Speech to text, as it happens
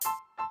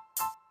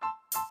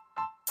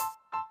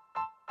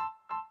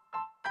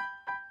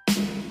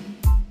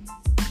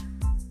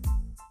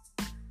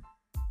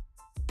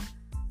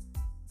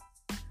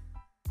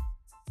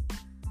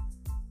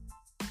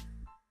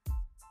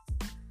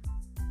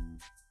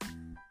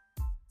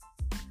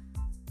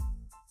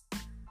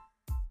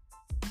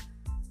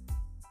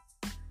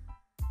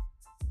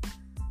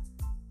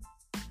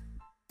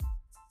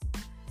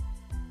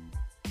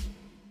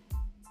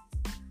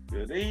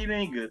Good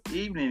evening, good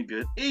evening,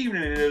 good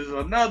evening. It is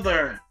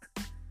another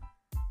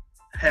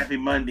happy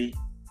Monday.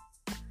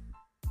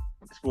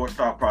 Sports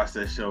Talk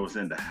Process shows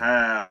in the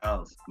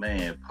house.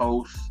 Man,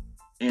 post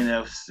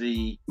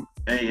NFC,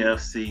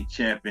 AFC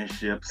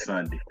Championship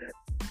Sunday.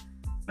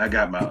 I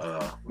got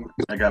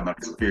my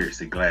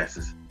conspiracy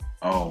glasses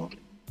on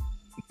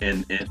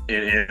in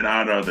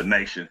honor of the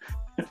nation.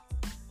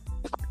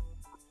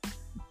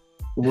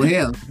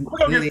 Well, we're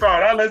gonna get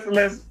started.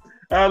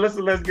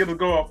 Let's get us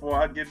going before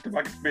I get to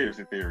my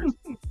conspiracy theories.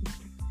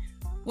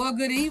 Well,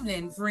 good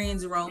evening,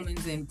 friends,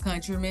 Romans, and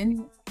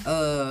countrymen.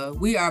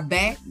 We are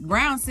back.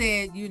 Brown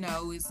said,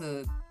 it's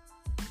a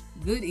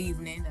good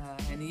evening,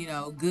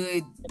 and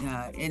good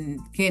and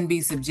can be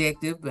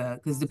subjective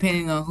because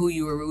depending on who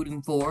you were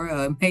rooting for,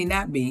 it may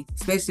not be,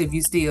 especially if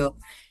you still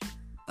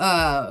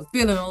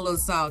feeling a little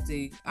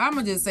salty. I'm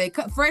gonna just say,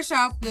 fresh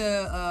off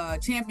the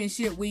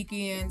championship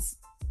weekends,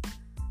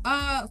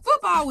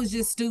 football was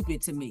just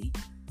stupid to me.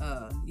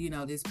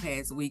 This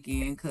past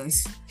weekend,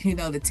 because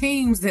the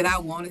teams that I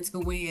wanted to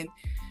win,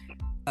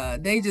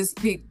 they just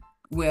picked.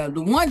 Well,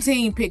 the one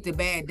team picked a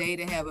bad day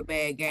to have a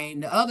bad game.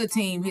 The other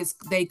team,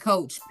 they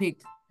coach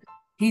picked.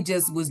 He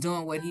just was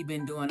doing what he'd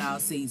been doing all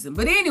season.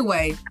 But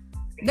anyway,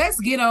 let's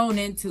get on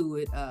into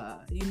it.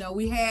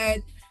 We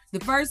had the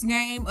first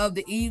game of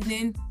the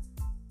evening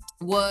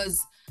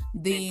was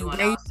the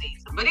Ravens.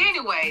 But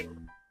anyway,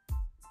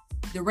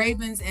 the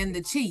Ravens and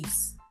the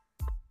Chiefs.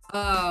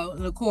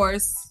 Of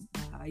course,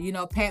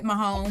 Pat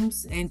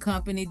Mahomes and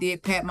company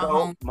did Pat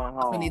Mahomes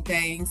company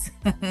things.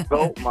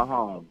 Go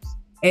Mahomes.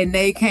 And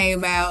they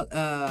came out,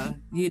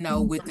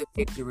 with the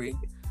victory.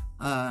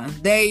 I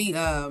think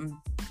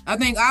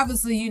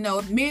obviously,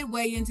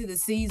 midway into the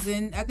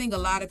season, I think a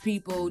lot of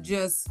people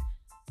just,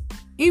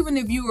 even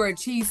if you were a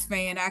Chiefs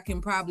fan, I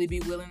can probably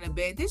be willing to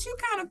bet that you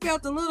kind of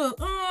felt a little,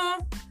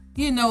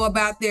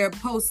 about their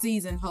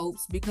postseason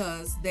hopes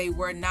because they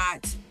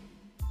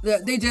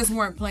just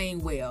weren't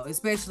playing well,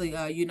 especially,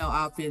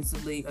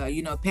 offensively.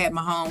 Pat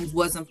Mahomes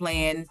wasn't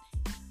playing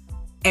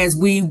as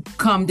we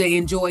come to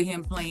enjoy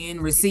him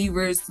playing.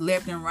 Receivers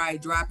left and right,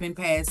 dropping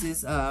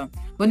passes.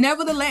 But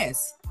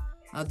nevertheless,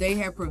 they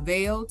have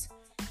prevailed.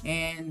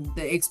 And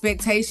the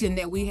expectation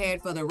that we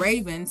had for the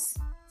Ravens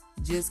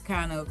just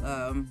kind of,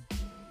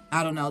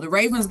 I don't know. The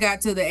Ravens got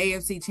to the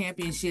AFC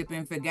Championship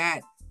and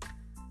forgot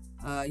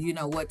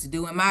what to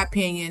do. In my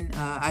opinion,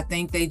 I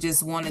think they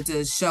just wanted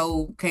to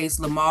showcase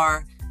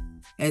Lamar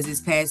as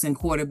his passing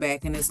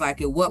quarterback. And it's like,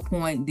 at what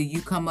point do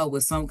you come up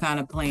with some kind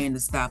of plan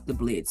to stop the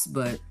blitz?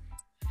 But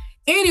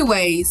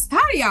anyways,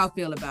 how do y'all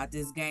feel about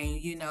this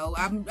game?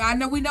 I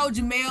know we know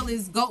Germayle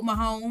is GOAT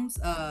Mahomes,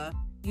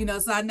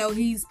 so I know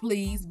he's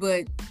pleased,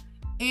 but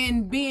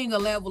in being a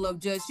level of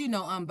just,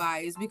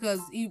 unbiased, because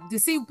to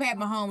see Pat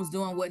Mahomes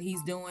doing what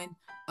he's doing,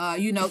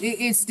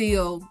 it's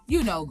still,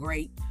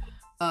 great.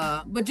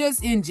 But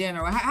just in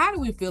general, how do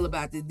we feel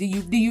about this? Do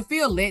you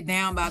feel let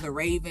down by the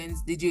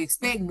Ravens? Did you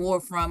expect more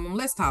from them?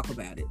 Let's talk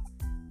about it.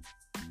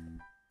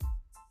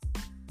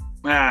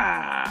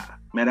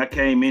 Man, I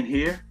came in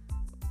here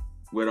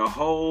with a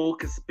whole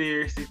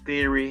conspiracy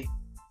theory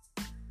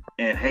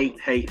and hate.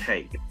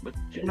 But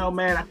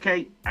man, I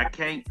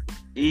can't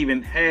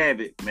even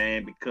have it,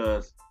 man,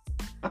 because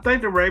I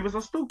think the Ravens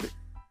are stupid.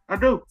 I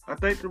do. I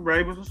think the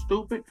Ravens are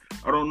stupid.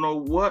 I don't know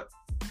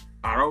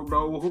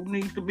who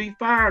needs to be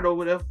fired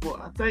over there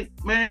for. I think,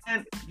 man,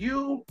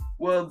 you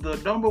were the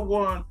number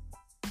one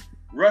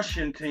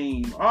rushing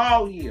team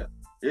all year.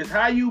 It's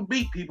how you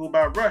beat people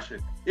by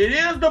rushing. It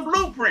is the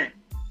blueprint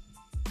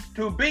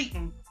to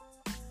beating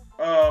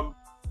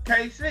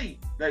KC,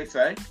 they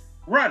say,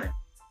 running.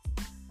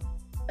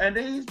 And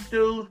these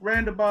dudes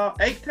ran the ball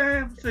 6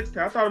 times.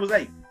 I thought it was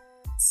 8.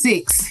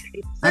 6.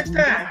 6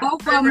 times.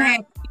 Both of them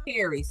had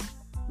carries.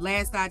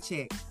 Last I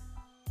checked.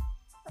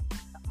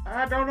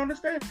 I don't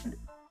understand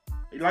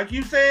it. Like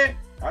you said,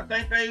 I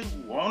think they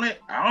wanted.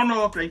 I don't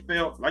know if they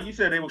felt, like you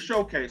said, they were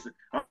showcasing.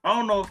 I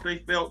don't know if they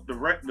felt the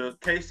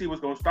KC was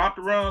going to stop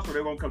the run, so they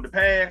were going to come to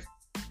pass.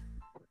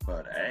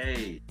 But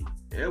hey,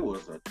 it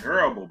was a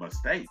terrible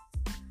mistake.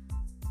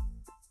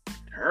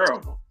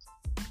 Terrible.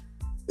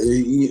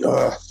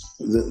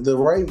 The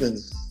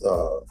Ravens.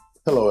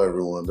 Hello,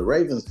 everyone. The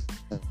Ravens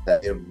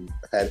had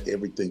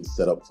everything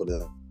set up for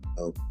them.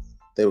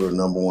 They were the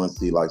number one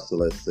seed, like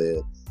Celeste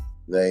said.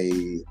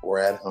 They were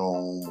at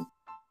home.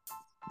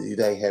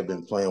 They had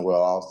been playing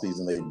well all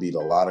season. They beat a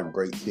lot of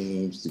great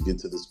teams to get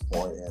to this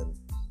point, and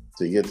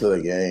to get to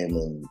the game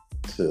and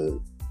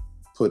to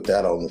put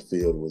that on the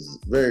field was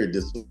very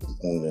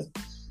disappointing.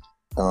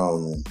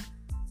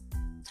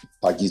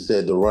 Like you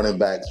said, the running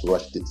backs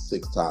rushed it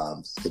 6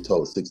 times, the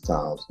total 6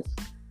 times.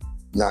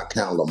 Not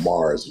counting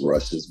Lamar's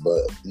rushes,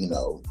 but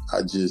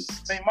Moses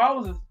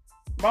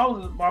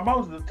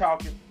is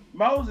talking.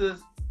 Moses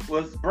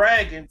was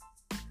bragging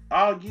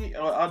all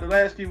the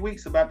last few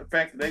weeks about the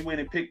fact that they went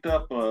and picked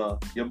up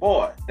your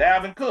boy,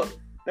 Dalvin Cook.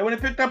 They went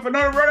and picked up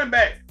another running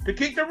back to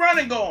keep the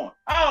running going.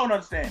 I don't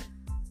understand.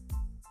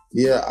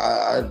 Yeah,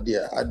 I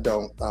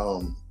don't.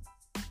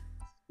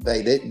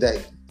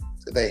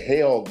 They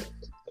held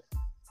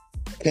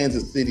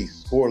Kansas City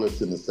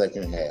scoreless in the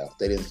second half.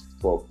 They didn't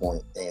score a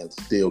point and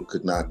still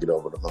could not get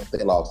over the hump.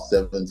 They lost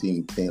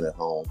 17-10 at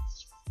home.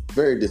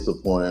 Very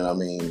disappointing. I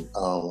mean,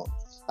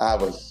 I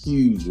have a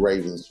huge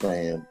Ravens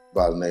fan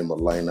by the name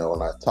of Leno,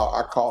 and I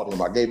called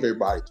him. I gave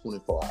everybody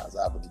 24 hours.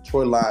 I have a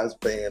Detroit Lions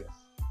fan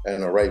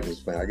and a Ravens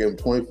fan. I gave him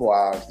 24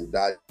 hours to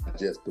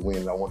digest the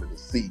win. I wanted to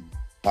see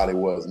how they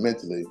was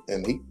mentally,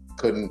 and he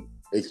couldn't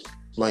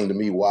explain to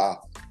me why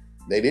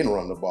they didn't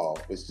run the ball.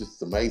 It's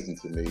just amazing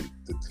to me,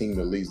 the team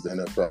that leads the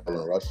NFL in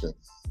rushing.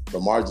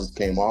 Lamar just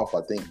came off,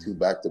 I think, 2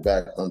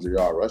 back-to-back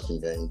 100-yard rushing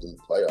games in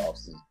the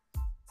playoffs. And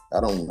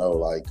I don't know,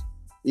 like,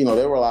 you know,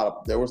 there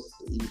were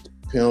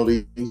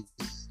penalties.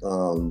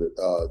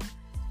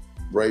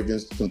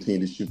 Ravens continue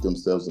to shoot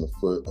themselves in the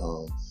foot.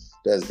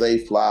 That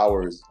Zay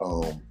Flowers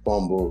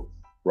fumble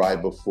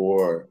right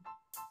before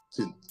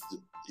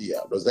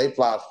the Zay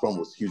Flowers fumble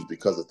was huge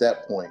because at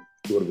that point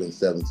it would have been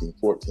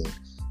 17-14.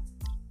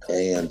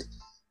 And,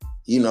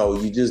 you know,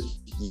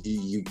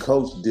 you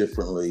coach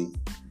differently,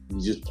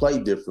 you just play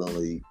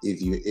differently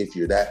if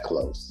you're that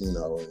close, you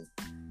know. And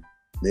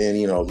then,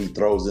 you know, he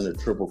throws in a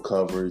triple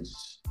coverage.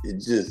 It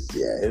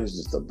was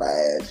just a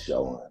bad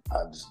showing.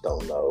 I just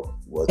don't know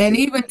what. And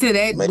even to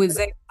that with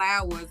Zay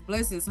Flowers,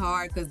 bless his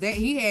heart, because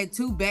he had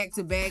 2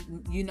 back-to-back,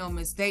 you know,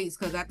 mistakes.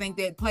 Because I think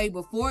that play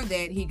before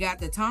that he got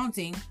the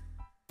taunting,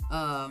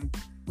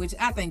 which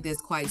I think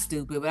that's quite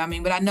stupid. But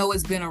I know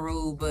it's been a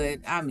rule. But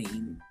I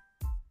mean,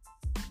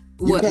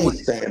 you can't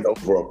stand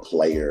over a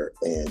player,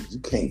 and you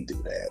can't do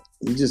that.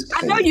 You just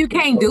can't. I know you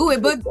can't do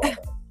it, but.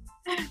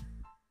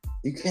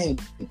 You can't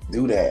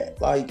do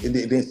that. Like, and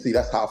then see,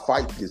 that's how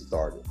fights get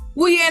started.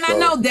 Well, yeah, and I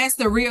know that's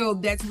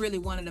really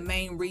one of the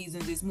main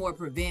reasons it's more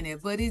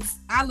preventive, but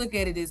I look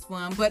at it as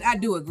fun, but I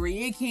do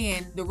agree. It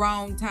can, the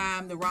wrong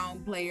time, the wrong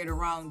player, the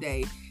wrong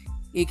day.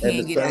 It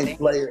can get out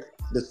there.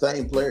 The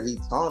same player he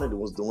taunted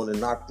was the one that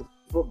knocked the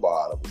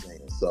football out of his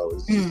hand. So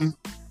it's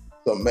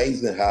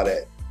amazing how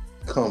that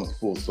comes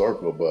full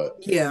circle, but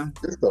yeah,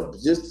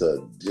 just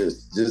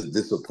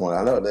disappointed.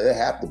 I know they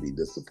have to be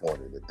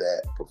disappointed at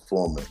that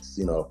performance.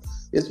 You know,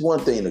 it's one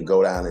thing to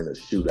go down in a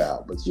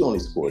shootout, but you only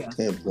scored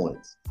 10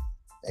 points,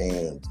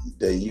 and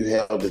you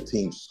held the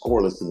team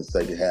scoreless in the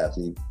second half,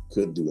 and you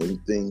couldn't do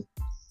anything.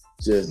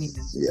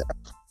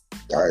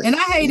 And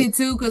I hate it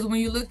too, because when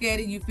you look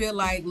at it, you feel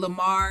like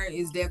Lamar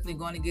is definitely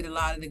going to get a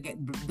lot of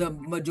the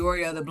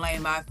majority of the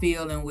blame. I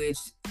feel, in which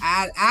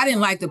I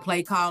didn't like the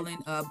play calling.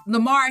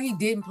 Lamar, he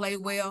didn't play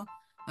well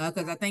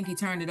because I think he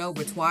turned it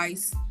over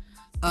twice.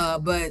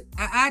 But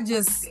I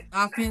just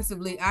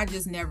offensively, I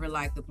just never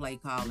liked the play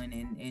calling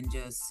and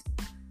just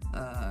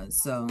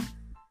so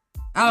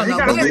I don't know. He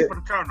got to pay for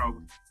the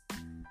turnovers.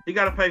 He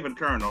got to pay for the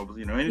turnovers.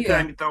 You know,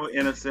 anytime you throw an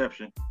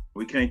interception,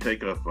 we can't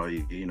take up for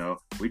you. You know,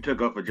 we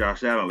took up for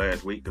Josh Allen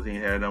last week because he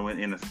had no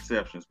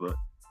interceptions. But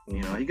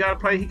you know, he got to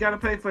pay. He got to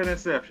pay for an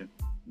interception.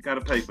 You got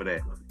to pay for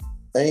that.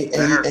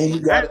 And you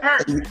got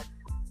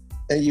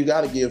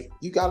to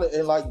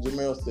and like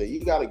Germayle said, you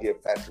got to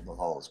give Patrick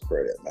Mahomes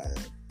credit, man.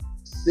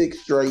 6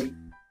 straight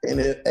in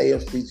the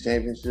AFC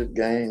Championship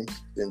games,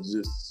 and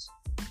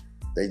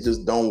they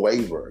just don't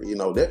waver. You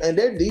know, their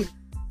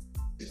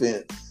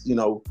defense, you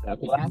know,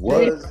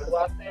 was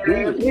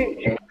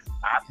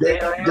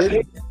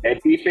that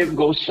defense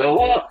go show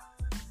up.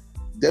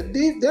 Their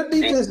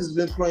defense has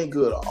been playing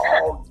good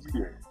all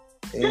year,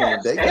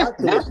 and they got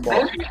to this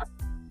moment.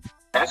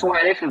 That's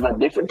why this is a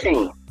different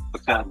team,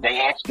 because they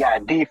actually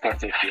got a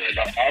defense this year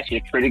that's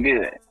actually pretty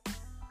good.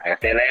 Like I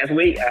said last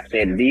week, I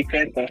said the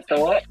defense gonna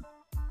show up.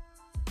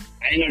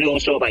 I didn't know they were gonna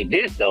show up like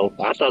this though.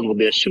 I thought it would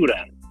be a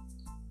shootout.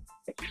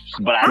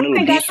 But I knew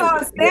I saw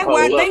a stat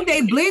where I think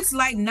they blitz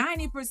like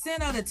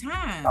 90% of the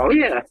time. Oh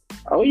yeah.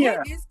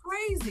 It's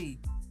crazy.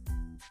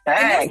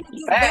 And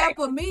that's bad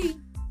for me.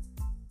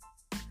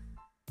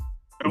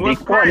 And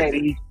what's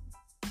crazy?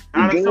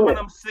 Out of some of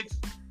them 6,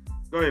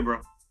 go ahead, bro.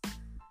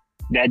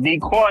 That D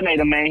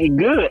coordinator, man, he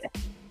good.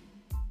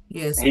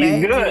 Yes,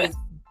 he's good.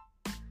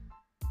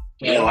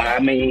 You know, I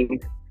mean,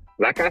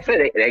 like I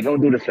said, they're gonna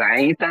do the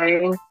same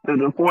thing to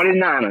the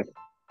 49ers.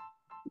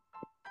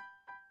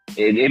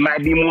 It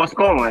might be more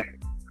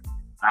scoring.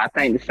 I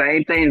think the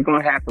same thing is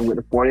going to happen with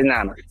the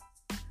 49ers.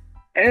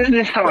 And it's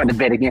just hard to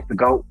bet against the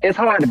GOAT. It's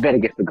hard to bet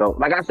against the GOAT.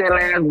 Like I said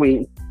last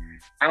week,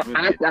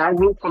 I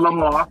root for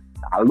Lamar.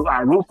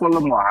 I root for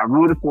Lamar. I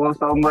rooted for him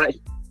so much.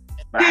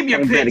 Keep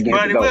your picks,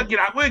 buddy.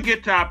 We'll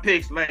get to our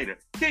picks later.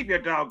 Keep your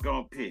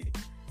doggone picks.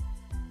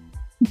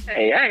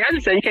 Hey, I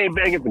just say you can't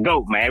bet against the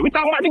GOAT, man. We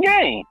talking about the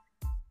game.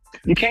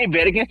 You can't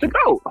bet against the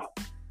GOAT.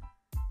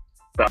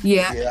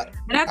 Yeah.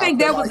 And I think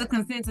that was the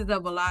consensus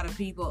of a lot of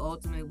people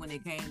ultimately when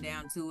it came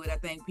down to it. I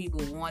think people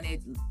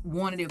wanted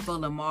it for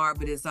Lamar,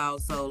 but it's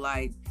also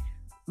like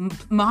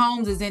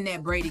Mahomes is in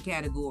that Brady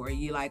category.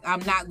 You're like,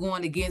 I'm not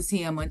going against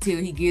him until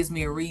he gives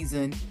me a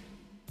reason,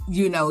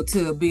 you know,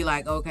 to be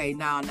like, okay,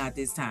 no, not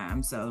this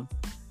time. So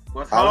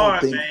what's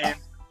hard, man?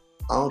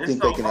 I don't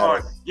think they can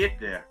hard to get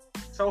there.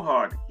 So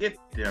hard to get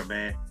there,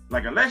 man.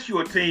 Like, unless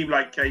you're a team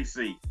like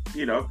KC,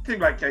 you know,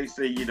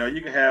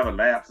 you can have a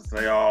lapse and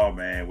say, oh,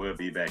 man, we'll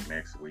be back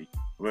next week.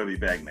 we'll be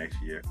back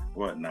next year.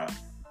 Whatnot.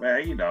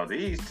 Man, you know,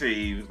 these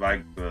teams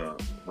like the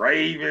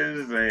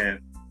Ravens and,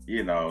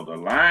 you know, the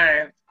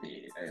Lions.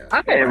 Yeah,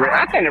 I think the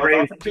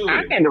Ravens can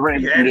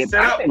get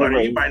back.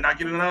 You might not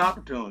get another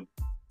opportunity.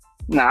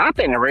 No, I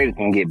think the Ravens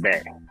can get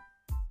back.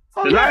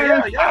 Oh,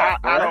 yeah.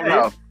 I don't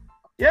know.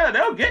 Yeah,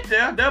 they'll get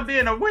there. They'll be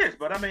in a wish.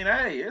 But I mean,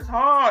 hey, it's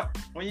hard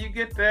when you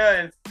get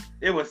there and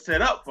it was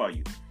set up for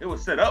you. It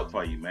was set up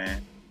for you,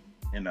 man.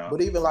 You know.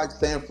 But even like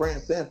San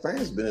Fran's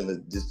been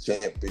in this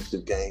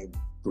championship game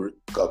for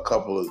a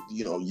couple of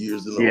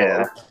years in a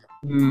row.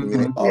 I mean,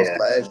 they lost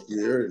last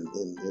year,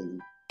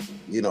 and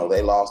you know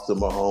they lost to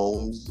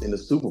Mahomes in the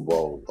Super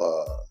Bowl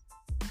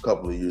a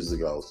couple of years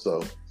ago.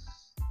 So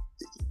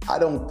I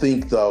don't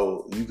think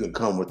though you can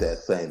come with that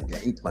same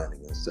game plan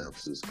against San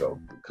Francisco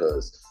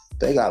because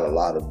they got a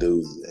lot of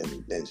dudes,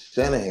 and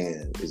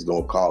Shanahan is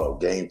going to call a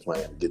game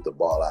plan to get the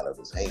ball out of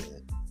his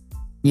hand.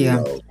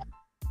 Yeah,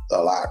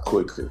 a lot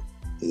quicker.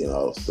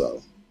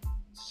 So,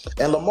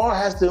 and Lamar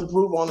has to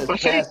improve on his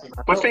passing.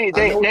 But see,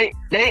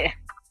 they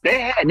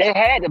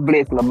had to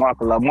blitz Lamar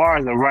because Lamar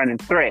is a running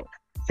threat.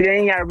 See, they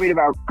ain't got to read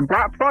about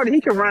Brock Purdy.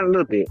 He can run a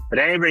little bit, but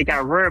they ain't really got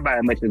to worry about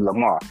as much as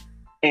Lamar.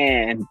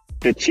 And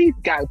the Chiefs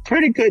got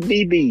pretty good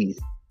DBs.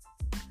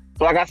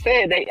 So, like I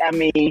said,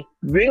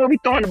 we're gonna be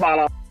throwing the ball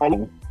all over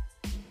them.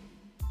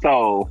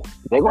 So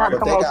they're gonna have to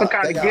come up with some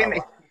kind of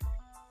gimmick.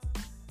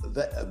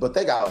 But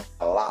they got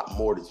a lot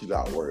more that you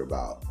got to worry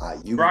about.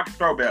 Brock can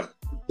throw better.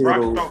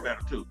 Brock can throw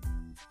better too.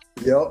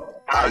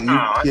 Yep. I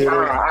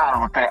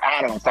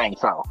don't think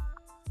so.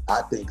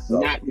 I think so.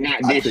 Not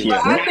this year.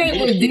 I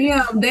think with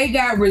them, they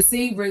got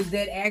receivers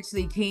that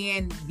actually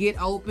can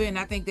get open.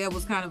 I think that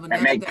was kind of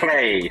another make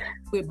plays.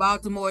 With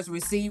Baltimore's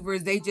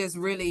receivers. They just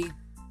really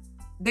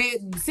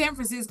San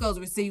Francisco's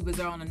receivers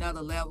are on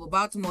another level.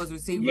 Baltimore's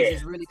receivers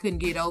just really couldn't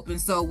get open.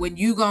 So when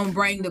you gonna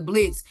bring the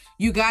blitz,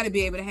 you got to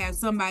be able to have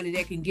somebody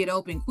that can get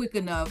open quick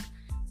enough.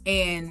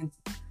 And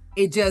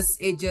it just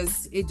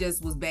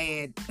was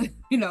bad,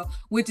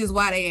 which is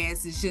why they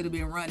asked it should have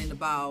been running the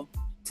ball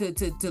to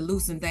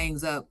loosen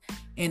things up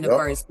in the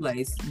first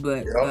place.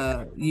 But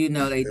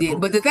they did.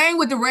 But the thing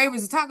with the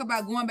Ravens, to talk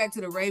about going back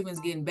to the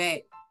Ravens getting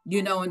back,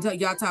 until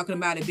y'all talking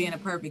about it being a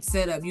perfect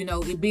setup,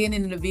 it being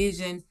in the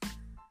division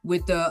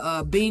with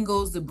the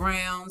Bengals, the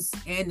Browns,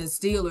 and the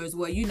Steelers,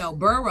 well,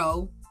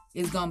 Burrow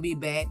is going to be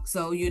back.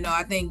 So,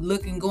 I think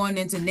going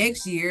into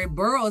next year,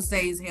 Burrow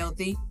stays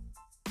healthy.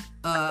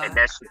 I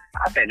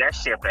think that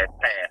ship has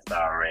passed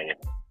already.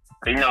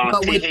 T.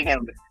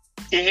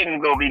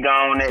 Higgins going to be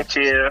gone next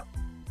year.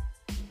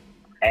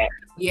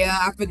 Yeah,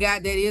 I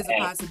forgot that is a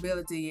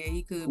possibility. Yeah,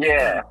 he could.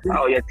 Yeah.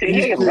 T.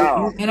 Higgins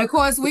gone. And, of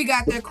course, we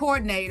got their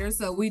coordinator,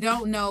 so we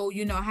don't know,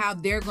 how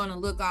they're going to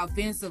look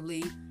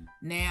offensively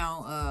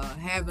now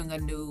having a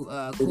new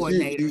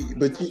coordinator.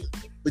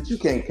 But you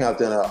can't count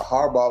that out.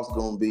 Harbaugh's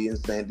going to be in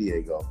San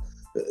Diego.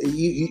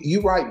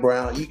 You're right,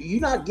 Brown.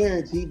 You're not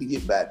guaranteed to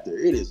get back there.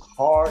 It is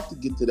hard to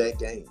get to that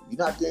game. You're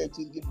not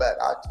guaranteed to get back.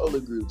 I totally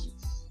agree with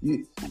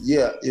you.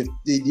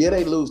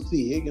 They lose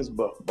T. Higgins,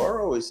 but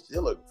Burrow is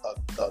still a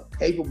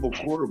capable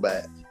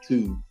quarterback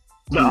to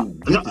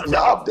get the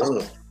job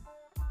done.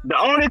 The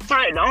only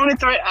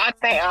threat I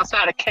think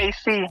outside of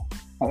KC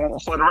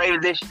for the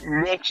Ravens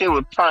next year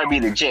would probably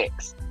be the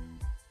Jets.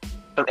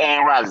 Because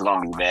Aaron Rodgers is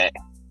gonna be back,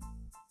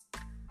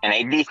 and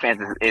their defense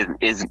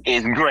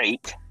is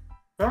great.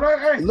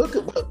 Hey, look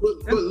at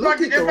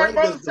the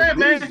Ravens division.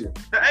 Man,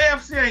 the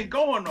AFC ain't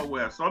going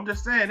nowhere. So I'm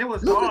just saying it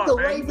was hard. Look at the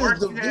Ravens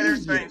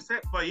division.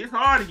 Set for you. It's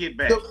hard to get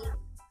back.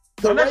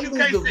 Unless you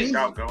can't see,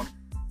 doggone.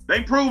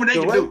 They proven they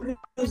can do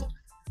it.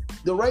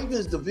 The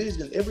Ravens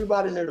division,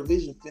 everybody in their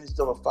division finished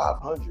over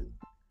 500.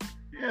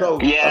 Yeah. So,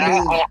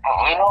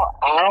 I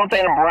don't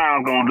think the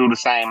Browns gonna do the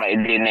same like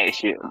they did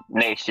next year.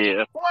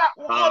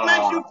 What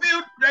makes you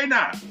feel they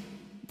not?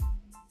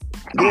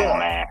 Come on,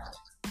 man.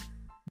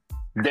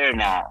 They're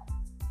not.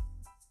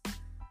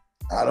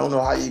 I don't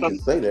know how you can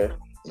say that.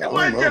 It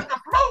wasn't just a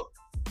fluke.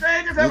 They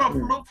ain't just have a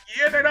fluke.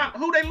 Yeah, they not.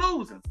 Who they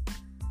losing?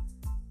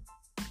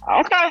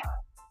 Okay.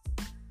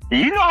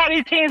 You know how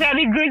these teams have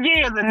these good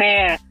years, and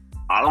then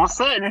all of a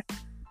sudden,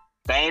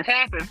 things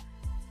happen.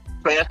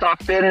 Players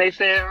start feeling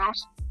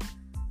themselves.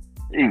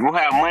 You gonna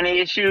have money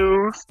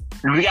issues.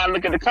 We gotta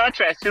look at the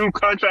contracts. Who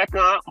contract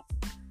up?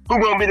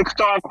 Who gonna be the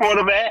starting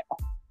quarterback?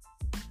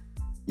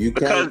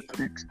 Because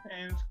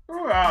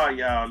screw all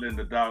y'all in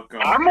the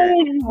doggone. I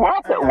mean,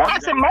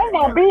 Watson might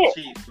not be it.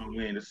 Chiefs gonna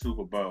win the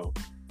Super Bowl.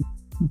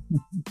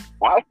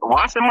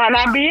 Watson might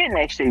not be it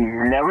next season.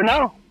 You never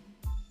know.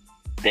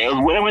 They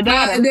was winning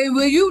without him.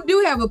 Well, you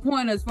do have a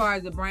point as far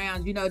as the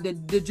Browns.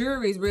 The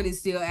jury's really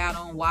still out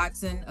on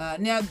Watson. I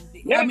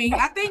mean,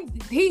 I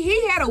think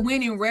he had a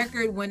winning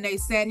record when they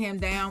set him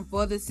down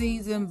for the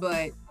season,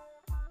 but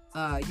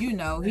he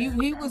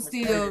was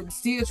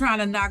still trying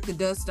to knock the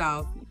dust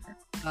off.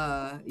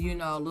 A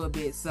little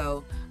bit.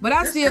 So, but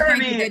I still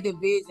think that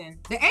division,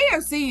 the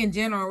AFC in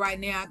general, right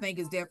now, I think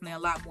is definitely a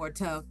lot more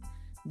tough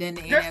than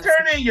the NFC. Just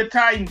turn in your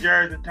Titan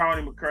jersey,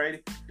 Tony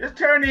McCrady. Just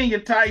turn in your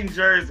Titan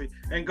jersey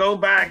and go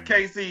buy a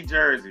KC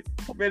jersey.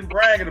 I've been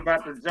bragging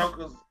about the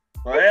Jokers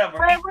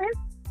Forever.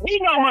 He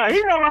know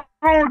my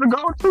home to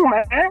go to,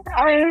 man.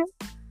 I mean,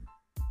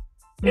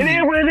 it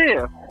is what it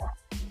is.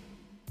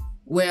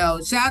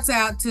 Well, shouts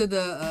out to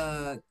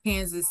the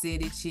Kansas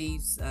City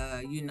Chiefs,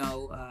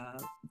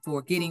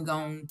 for getting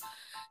on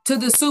to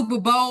the Super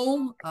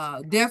Bowl.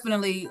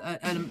 Definitely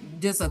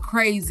just a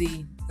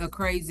crazy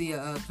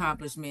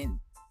accomplishment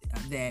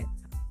that.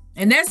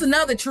 And that's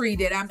another tree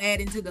that I'm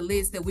adding to the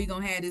list that we're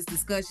going to have this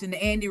discussion,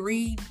 the Andy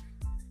Reid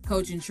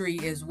coaching tree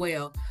as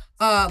well.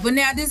 But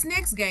now this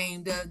next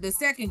game, the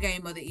second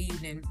game of the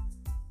evening,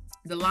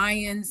 the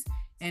Lions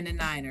and the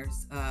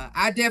Niners.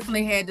 I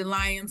definitely had the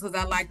Lions because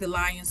I like the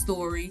Lions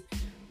story.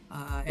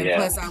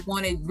 Plus I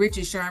wanted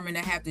Richard Sherman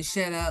to have to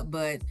shut up,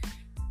 but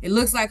it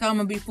looks like I'm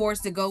going to be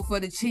forced to go for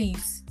the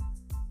Chiefs.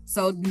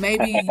 So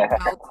maybe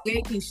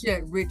they can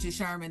shut Richard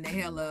Sherman the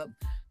hell up.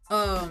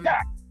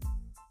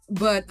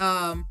 But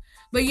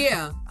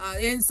yeah.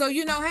 And so,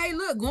 hey,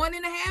 look, going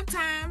into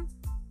halftime,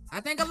 I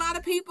think a lot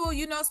of people,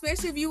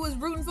 especially if you was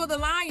rooting for the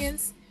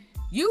Lions,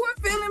 you were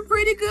feeling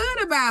pretty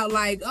good about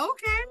like,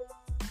 okay,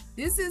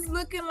 this is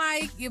looking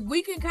like if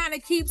we can kind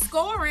of keep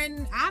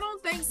scoring, I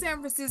don't think San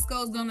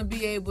Francisco's going to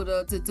be able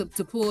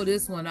to pull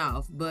this one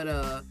off. But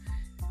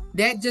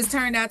that just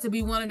turned out to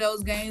be one of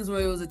those games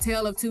where it was a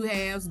tale of two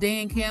halves.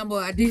 Dan Campbell,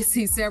 I did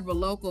see several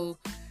local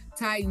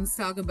Titans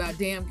talking about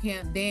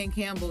Dan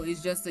Campbell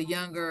is just a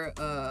younger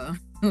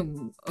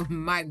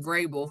Mike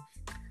Vrabel.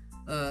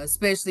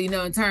 Especially,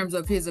 in terms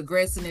of his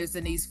aggressiveness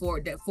in these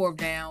fourth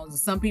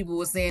downs. Some people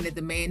were saying that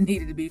the man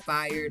needed to be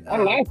fired. I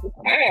like it.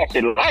 I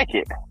actually like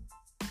it.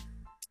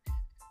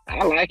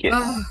 I like it.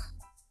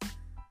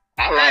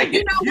 I like it.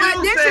 You know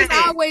what? This is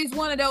always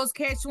one of those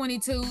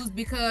catch-22s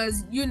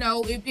because,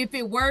 if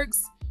it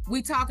works,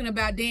 we talking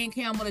about Dan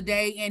Campbell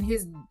today and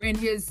his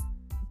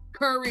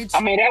courage.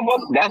 I mean,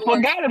 that's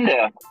what got him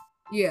there.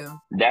 Yeah.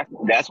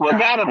 That's what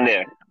got him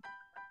there.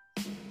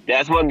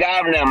 That's what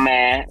got him there,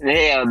 man.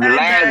 Hell,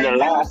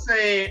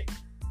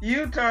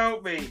 you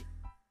told me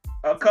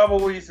a couple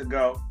weeks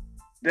ago,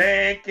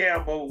 Dan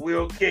Campbell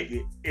will kick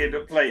it in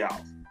the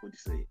playoffs. What you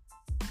said?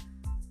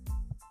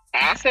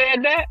 I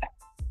said that?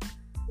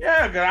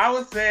 Yeah, because I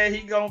was saying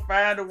he gonna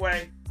find a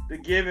way to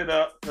give it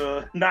up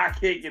to not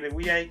kicking it.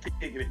 We ain't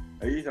kicking it.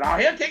 And you said, oh,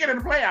 he'll kick it in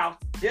the playoffs.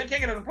 He'll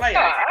kick it in the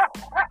playoffs.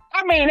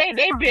 I mean,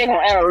 they big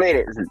on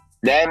analytics.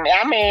 That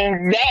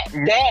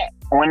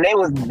when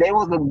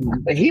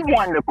he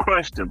wanted to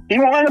crush them. He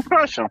wanted to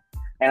crush them,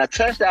 and a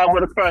touchdown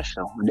would have crushed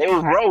them. They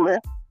was rolling,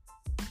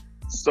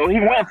 so he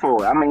went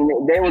for it. I mean,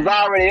 they was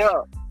already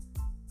up.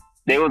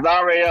 They was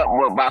already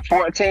up by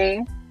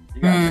 14.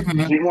 Mm-hmm.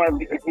 He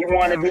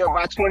wanted to be up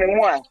by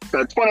 21.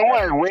 So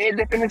 21 is way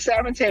different than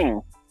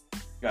 17.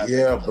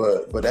 Yeah,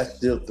 but that's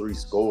still 3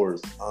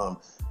 scores. But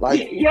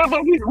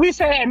we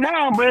say that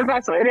now, but it's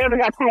like so they only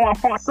got 21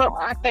 points up.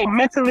 I think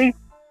mentally,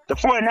 the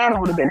 49ers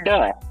would have been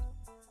done.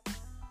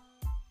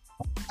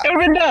 It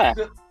would have been done.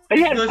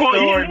 Good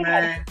story,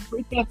 man.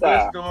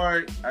 Good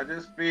story. I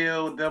just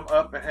feel them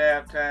up at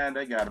halftime.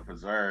 They got to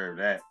preserve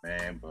that,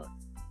 man. But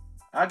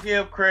I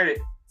give credit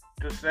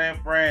to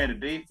San Fran. The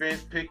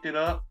defense picked it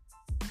up.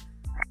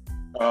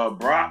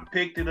 Brock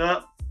picked it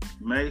up.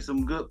 Made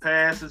some good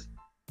passes.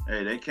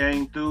 Hey, they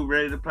came through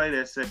ready to play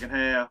that second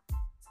half.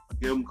 I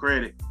give them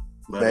credit.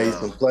 But, made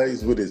some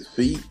plays with his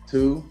feet,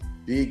 too.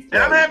 Big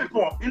plays. And I'm happy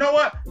for him. You know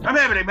what? I'm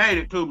happy they made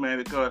it, too, man,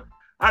 because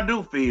I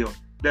do feel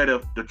that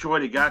if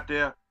Detroit had got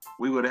there,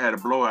 we would have had a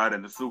blowout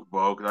in the Super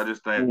Bowl because I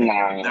just think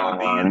that would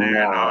be in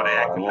there and all the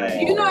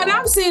accolades. You know, and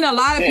I'm seeing a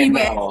lot of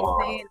people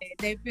saying that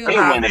they feel it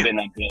wouldn't have been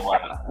no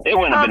blowout. It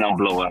wouldn't have been no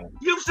blowout.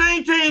 You've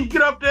seen teams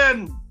get up there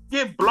and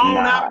get blown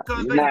out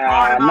because they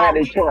not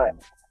Detroit.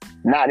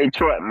 Not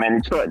Detroit, man.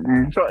 Detroit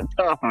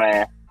tough,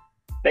 man.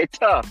 They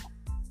tough.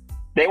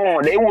 They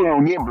won't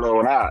get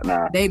blown out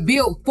now. They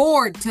built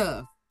Ford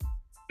tough.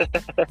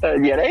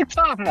 Yeah, they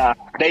tough now.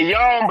 They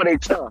young, but they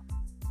tough.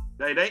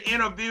 They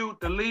interviewed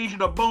the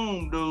Legion of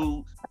Boom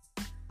dudes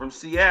from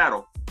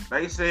Seattle.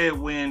 They said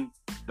when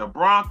the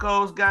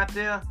Broncos got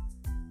there,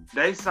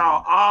 they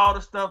saw all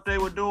the stuff they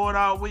were doing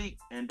all week,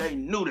 and they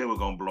knew they were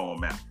going to blow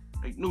them out.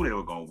 They knew they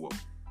were going to whoop.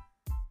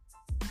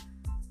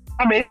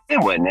 I mean, it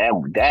wasn't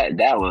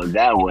that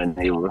wasn't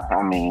it was.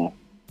 I mean,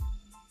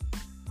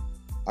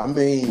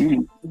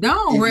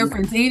 don't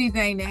reference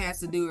anything that has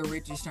to do with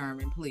Richard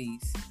Sherman,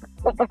 please.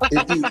 He wasn't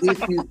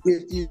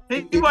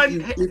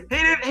the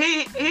interview.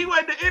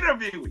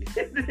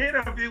 The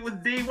interview was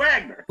D.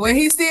 Wagner. Well,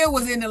 he still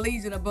was in the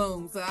Legion of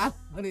Boom, so I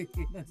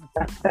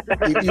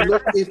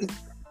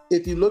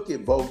if you look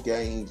at both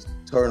games,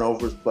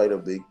 turnovers played a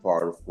big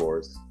part, of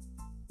course.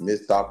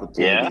 Missed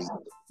opportunities. Yeah.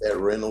 That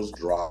Reynolds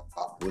drop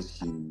was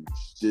huge.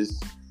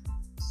 Just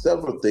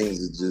several things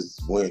that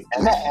just went.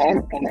 And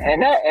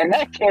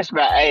that catch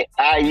by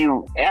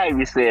IU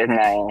said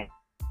name.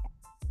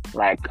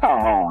 Like, come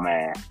on,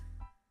 man.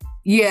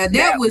 Yeah,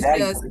 that was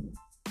the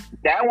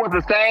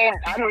same.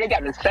 I know they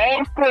got the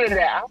same feeling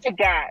that I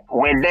got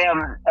when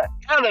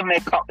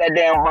Edelman caught that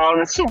damn ball in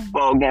the Super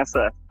Bowl against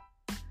us.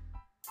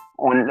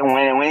 When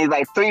he's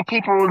like 3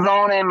 people was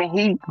on him and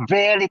he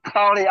barely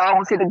caught it,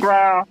 almost hit the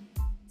ground.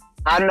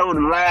 I know the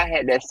line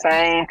had that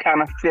same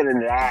kind of feeling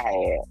that I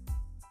had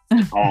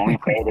when we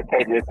played the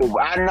Patriots Super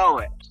Bowl. I know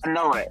it.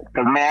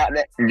 Cause man,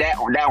 that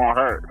one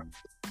hurt.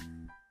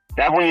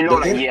 That's when you know,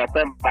 like, yeah,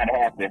 something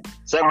happened.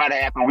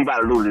 We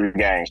about to lose this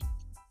game.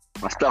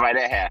 When stuff like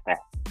that happen,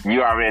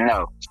 you already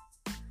know.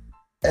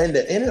 And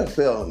the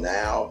NFL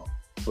now,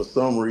 for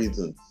some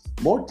reason,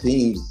 more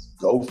teams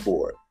go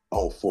for it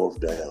on fourth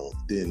down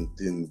than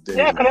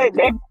yeah, cause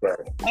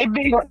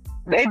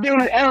they do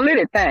the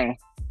analytic thing,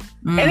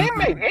 and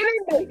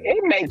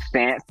it makes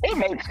sense. It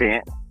makes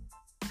sense,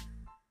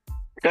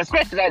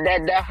 especially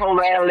that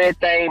whole analytic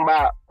thing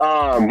about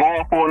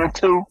going for the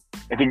 2.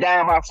 If you're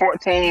down by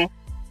 14,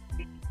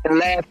 in the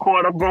last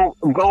quarter, go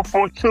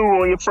for 2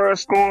 on your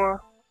first score,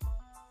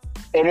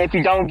 and if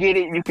you don't get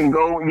it, you can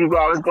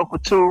always go for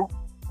 2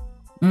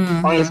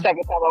 on your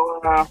second time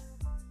around.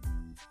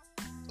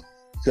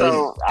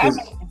 So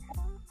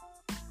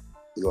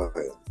go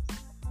ahead.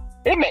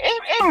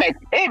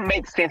 It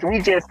makes sense. We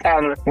just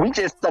stuck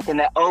in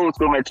that old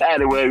school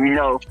mentality where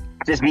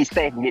just be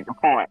safe and get the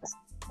points.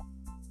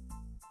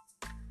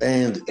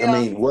 And I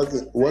mean,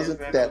 wasn't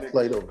that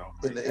play of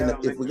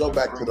if we go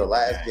back to the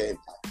last game,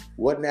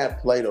 wasn't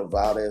that play of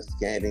Valdez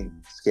Scantling?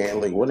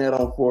 Wasn't that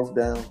on fourth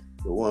down?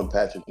 The one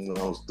Patrick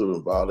Mahomes threw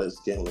and Valdez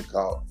Scantling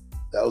caught.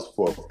 That was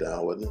fourth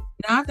down, wasn't it?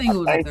 No, I think it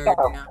was a third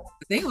down. I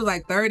think it was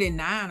like 3rd and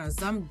 9 or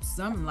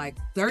something like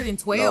 3rd and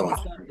 12 or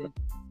something.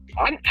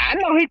 I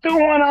know he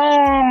threw one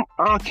on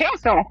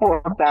Kelsey on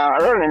fourth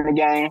down early in the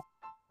game.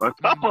 A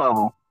couple of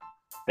them.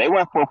 They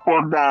went for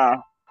fourth down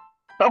a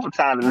couple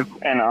times in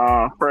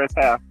the first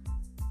half.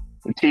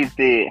 The Chiefs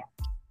did.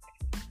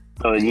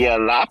 So yeah, a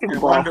lot of people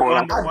going for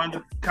it. One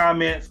of the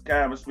comments,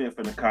 Kyle Smith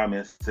in the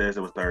comments says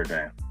it was 3rd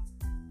down.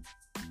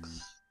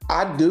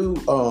 I do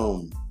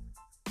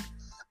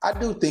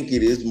think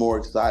it is more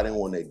exciting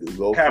when they do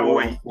go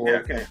for it. Yeah,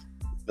 okay.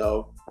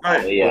 No.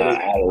 Yeah,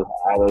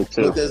 I do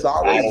too. But there's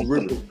always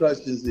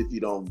repercussions if you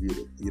don't get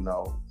it, a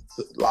lot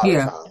of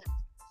times.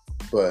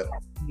 But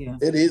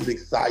it is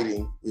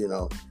exciting,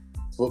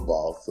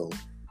 football. So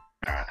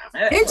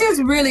it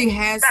just really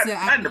has to.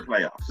 Not in the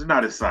playoffs. It's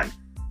not exciting.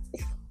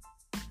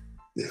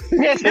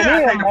 Yes, you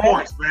gotta take the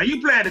points, man.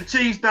 You playing the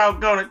Chiefs,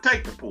 doggone it,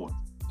 take the points.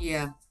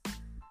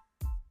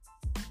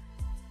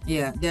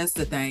 Yeah, that's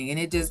the thing. And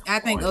I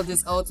think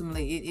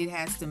ultimately it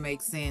has to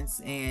make sense,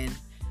 and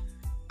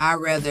I'd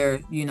rather,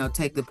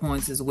 take the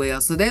points as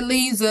well. So that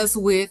leaves us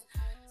with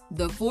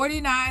the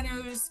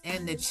 49ers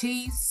and the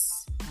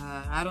Chiefs.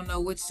 I don't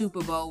know which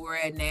Super Bowl we're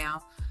at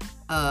now,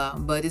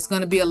 but it's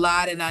going to be a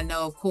lot. And I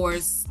know, of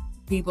course,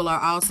 people are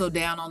also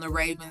down on the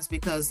Ravens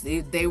because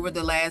they were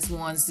the last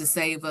ones to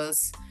save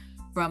us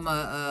from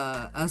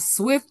a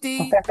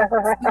Swiftie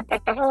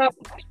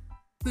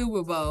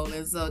Super Bowl.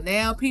 And so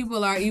now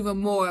people are even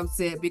more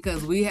upset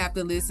because we have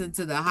to listen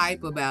to the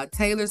hype about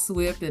Taylor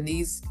Swift and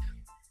these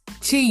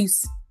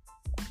Chiefs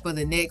for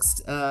the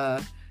next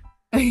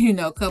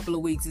couple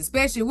of weeks.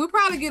 Especially we'll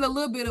probably get a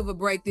little bit of a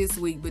break this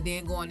week, but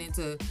then going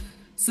into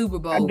Super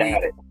Bowl week,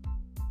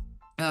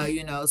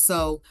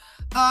 so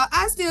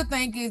I still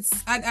think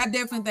I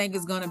definitely think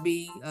it's gonna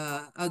be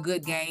a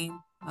good game,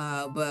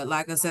 but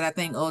like I said, I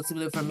think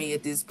ultimately for me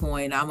at this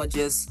point, I'm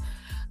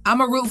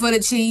a root for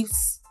the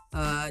Chiefs,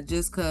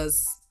 just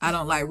because I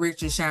don't like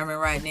Richard Sherman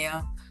right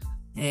now,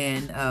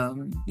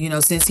 and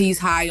since he's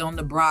high on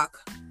the Brock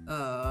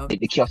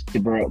the Kelsey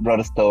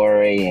brother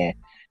story, and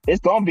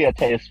it's gonna be a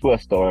Taylor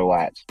Swift story.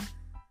 Watch.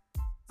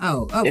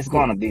 It's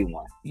gonna be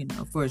one.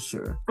 For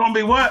sure. It's gonna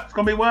be what? It's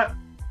gonna be what?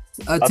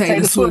 A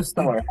Taylor Swift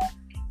story.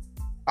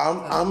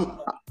 I'm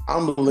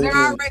They're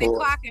already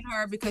clocking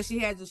her because she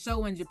has a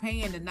show in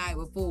Japan the night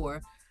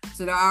before,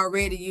 so they're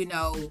already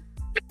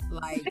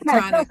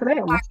trying to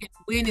clock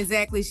when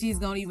exactly she's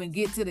gonna even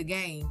get to the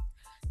game.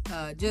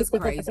 Just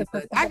crazy.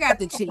 But I got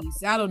the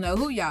Chiefs. I don't know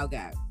who y'all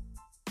got.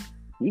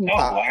 You know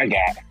who I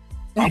got.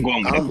 I'm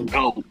going with the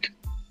GOAT.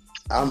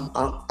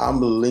 I'm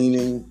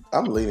leaning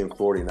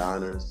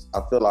 49ers.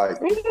 I feel like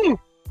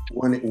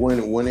when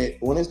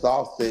it's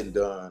all said and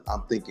done,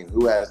 I'm thinking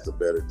who has the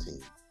better team.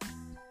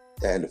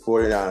 And the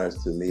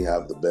 49ers to me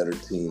have the better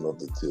team of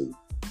the two.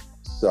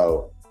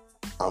 So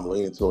I'm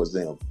leaning towards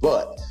them.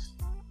 But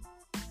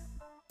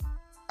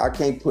I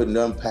can't put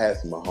none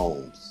past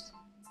Mahomes.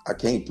 I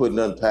can't put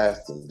none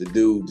past him. The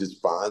dude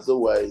just finds a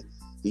way.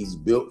 He's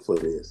built for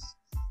this.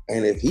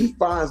 And if he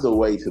finds a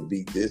way to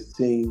beat this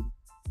team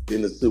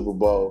in the Super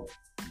Bowl,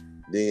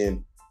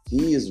 then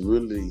he is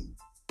really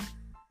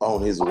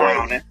on his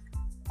way.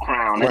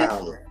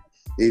 Crowning.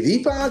 If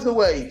he finds a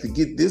way to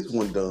get this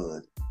one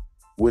done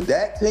with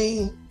that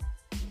team,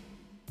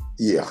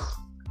 it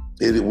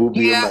will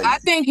be amazing. I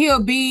think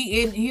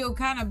he'll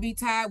kind of be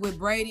tied with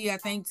Brady, I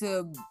think,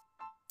 to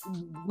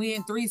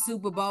win 3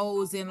 Super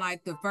Bowls in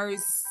like the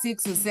first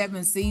 6 or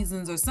 7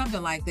 seasons or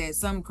something like that.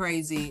 Some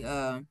crazy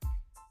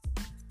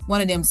one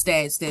of them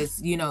stats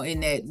that's in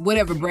that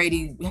whatever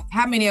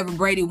how many ever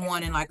Brady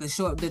won in like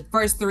the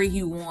first 3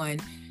 he won,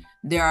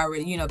 there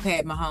already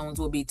Pat Mahomes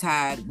will be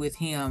tied with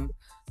him,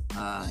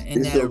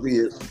 and this will be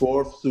his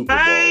 4th Super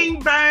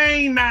Bowl.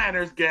 Bang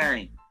Niners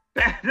game.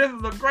 This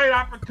is a great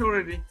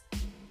opportunity.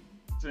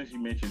 Since you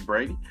mentioned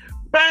Brady,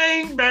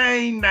 bang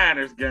bang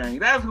Niners gang.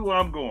 That's who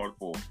I'm going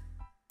for.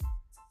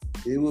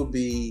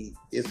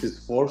 It's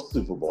his fourth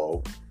Super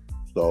Bowl,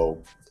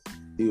 so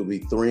he will be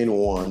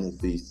 3-1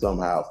 if he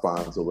somehow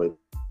finds a way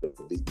to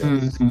beat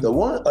them.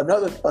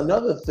 Mm-hmm.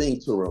 Another thing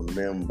to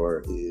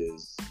remember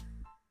is,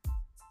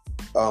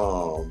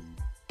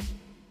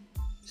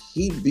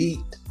 he beat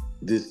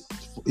the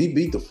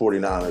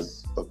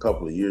 49ers a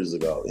couple of years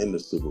ago in the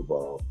Super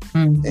Bowl,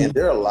 mm-hmm. and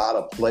there are a lot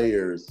of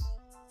players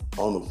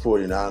on the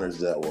 49ers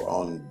that were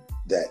on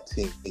that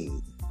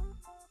team.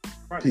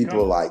 Right,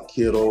 people like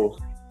Kittle,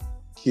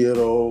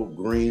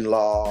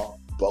 Greenlaw,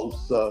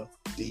 Bosa,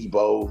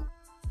 Debo.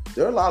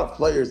 There are a lot of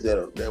players that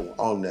were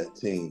on that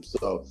team.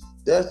 So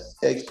that's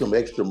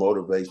extra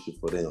motivation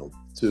for them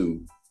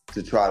to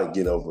try to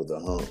get over the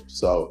hump.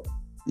 So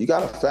you got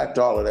to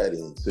factor all of that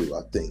in too,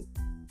 I think.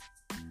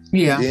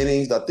 Yeah.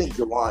 Jennings, I think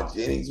Jawan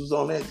Jennings was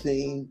on that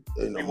team.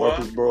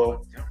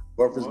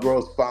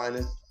 Murfreesboro's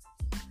finest.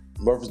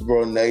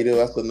 Murfreesboro native.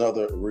 That's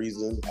another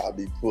reason I'd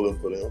be pulling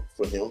for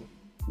him.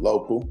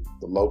 The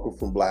local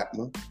from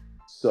Blackman.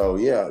 So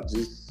yeah,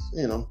 just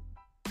it'd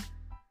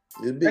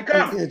be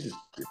interesting.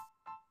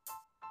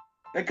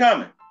 They're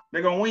coming.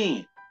 They're gonna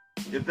win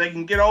if they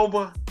can get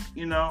over,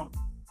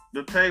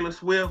 the Taylor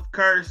Swift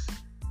curse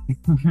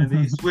and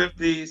these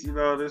Swifties.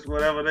 This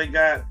whatever they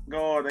got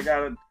going. They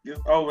gotta get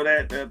over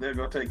that. They're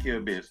gonna take care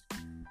of business.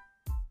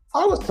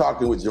 I was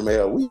talking with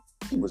Germayle. We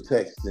were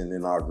texting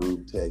in our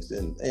group text,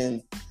 and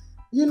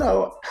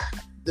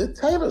the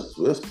Taylor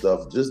Swift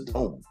stuff just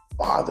don't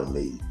bother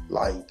me.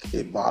 Like,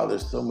 it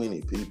bothers so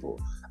many people.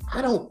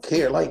 I don't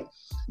care. Like,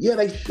 yeah,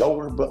 they show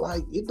her, but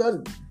like, it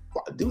doesn't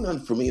do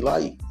nothing for me.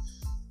 Like,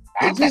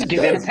 I think it's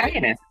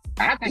entertaining.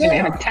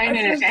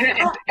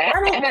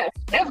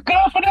 It's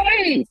good for the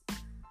league.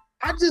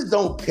 I just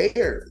don't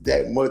care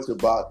that much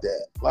about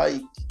that.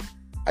 Like,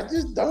 I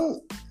just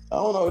don't. I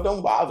don't know. It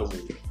don't bother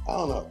me. I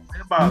don't know.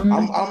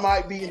 I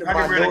might be in the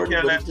minority,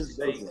 but it just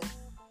doesn't.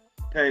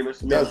 Taylor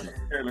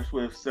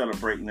Swift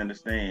celebrating in the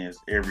stands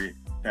every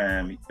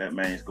time that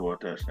man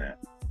scored a touchdown.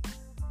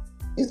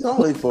 It's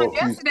only for a few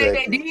yesterday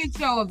seconds. They did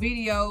show a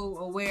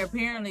video where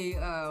apparently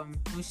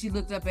when she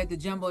looked up at the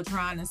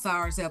Jumbotron and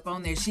saw herself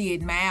on there, she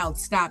had mouthed,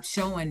 "Stop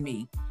showing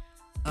me."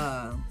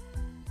 So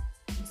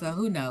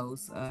who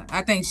knows?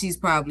 I think she's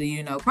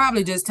probably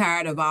just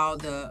tired of all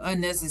the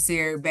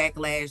unnecessary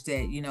backlash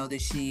that,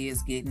 that she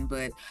is getting.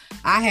 But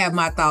I have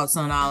my thoughts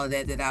on all of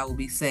that I will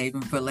be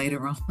saving for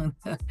later on.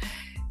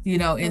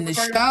 In the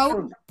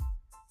show.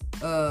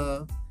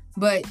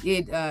 But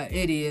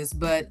it is.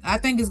 But I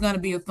think it's gonna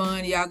be a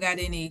fun. Y'all got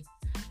any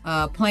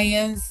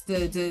plans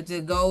to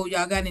go?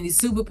 Y'all got any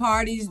Super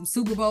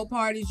Bowl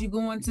parties you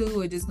going to,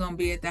 or just gonna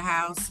be at the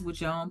house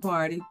with your own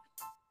party?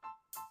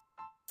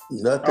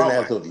 Nothing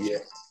as of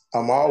yet.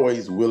 I'm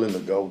always willing to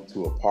go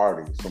to a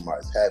party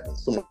somebody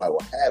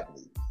will have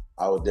me.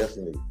 I would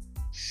definitely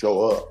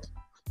show up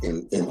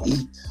and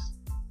eat.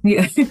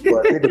 Yeah.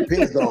 But it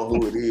depends on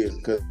who it is,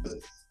 because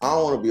I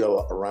don't want to be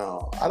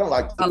around. I don't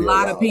like to be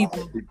lot around of people. A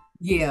lot of people.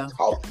 Yeah.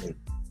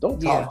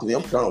 Don't talk to me.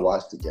 I'm trying to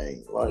watch the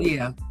game.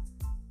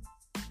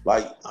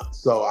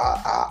 So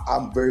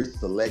I'm very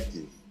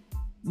selective.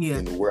 Yeah.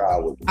 In where I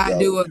would go. I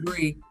do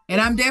agree.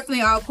 And I'm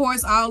definitely, of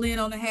course, all in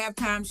on the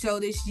halftime show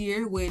this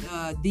year with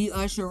the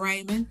Usher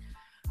Raymond.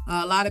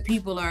 A lot of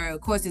people are,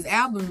 of course, his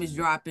album is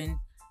dropping,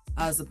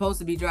 supposed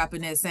to be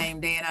dropping that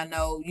same day. And I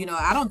know,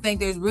 I don't think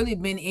there's really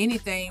been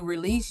anything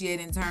released yet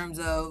in terms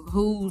of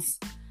who's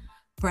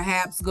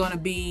perhaps going to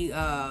be,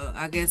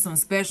 I guess, some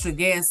special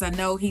guests. I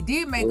know he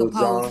did make a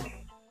post.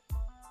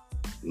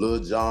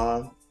 Lil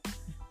Jon.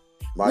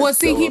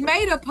 He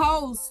made a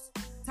post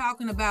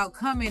talking about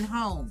coming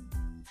home.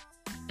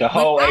 The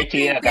whole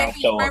ATL got to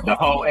show up. The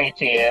whole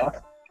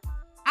ATL.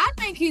 I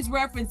think he's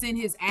referencing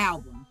his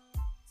album.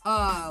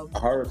 I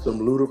heard some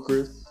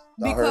Ludacris.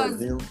 I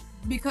heard him.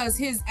 Because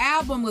his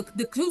album,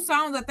 the 2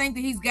 songs I think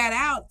that he's got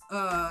out,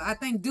 I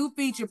think do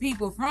feature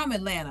people from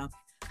Atlanta.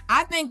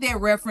 I think that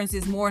reference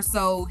is more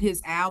so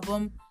his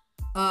album.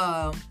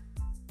 I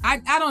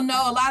don't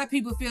know. A lot of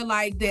people feel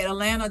like that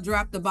Atlanta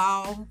dropped the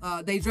ball.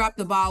 They dropped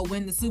the ball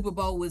when the Super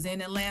Bowl was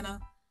in Atlanta.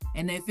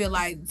 And they feel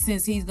like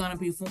since he's going to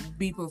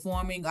be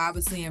performing,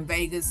 obviously, in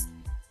Vegas,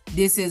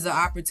 this is an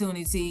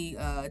opportunity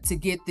to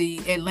get the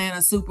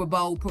Atlanta Super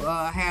Bowl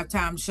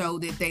halftime show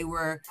that they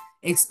were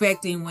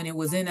expecting when it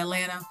was in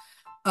Atlanta.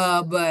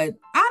 But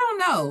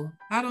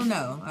I don't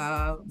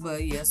know.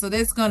 But yeah, so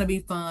that's going to be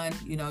fun,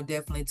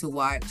 definitely to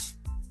watch.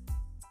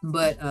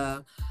 But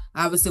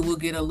obviously, we'll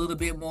get a little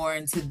bit more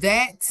into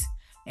that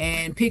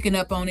and picking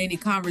up on any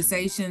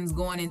conversations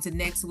going into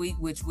next week,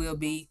 which will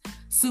be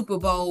Super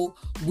Bowl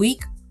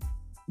week.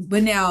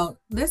 But now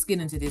let's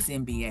get into this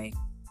NBA.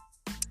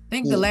 I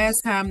think the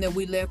last time that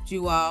we left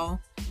you all,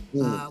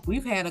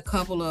 we've had a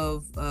couple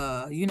of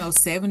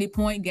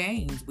 70-point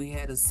games. We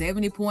had a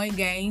 70-point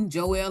game,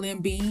 Joel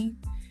Embiid.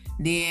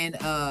 Then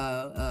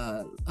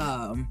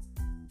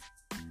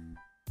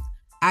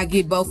I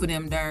get both of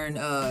them darn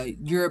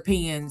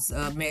Europeans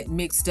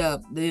mixed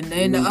up.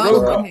 Then the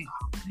other one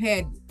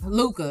had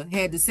Luka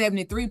had the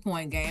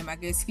 73-point game. I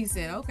guess he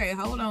said, "Okay,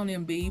 hold on,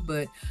 Embiid,"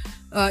 but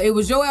it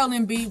was Joel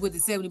Embiid with the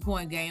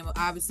 70-point game.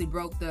 Obviously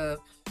broke the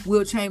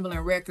Will Chamberlain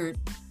record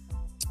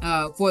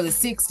for the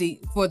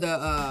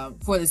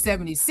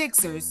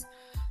 76ers.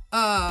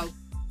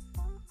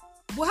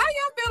 Well, how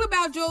y'all feel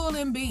about Joel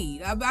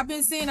Embiid? I've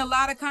been seeing a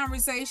lot of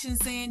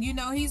conversations saying,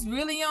 he's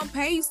really on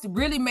pace,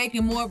 really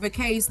making more of a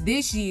case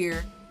this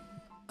year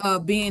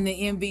of being the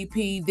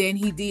MVP than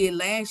he did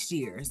last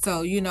year.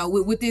 So,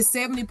 with this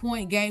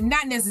 70-point game,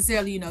 not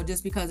necessarily,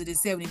 just because of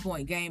this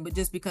 70-point game, but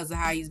just because of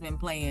how he's been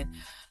playing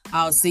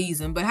all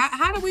season. But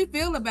how do we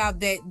feel about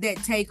that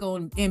take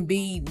on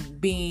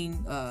Embiid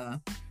being a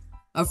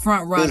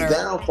front runner? His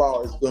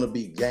downfall is going to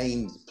be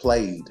games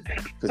played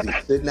because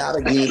he's sitting out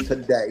again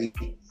today.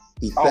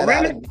 He sat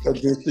out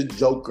against the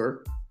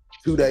Joker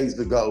 2 days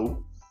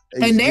ago.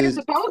 And they're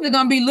supposedly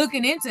going to be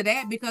looking into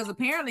that because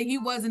apparently he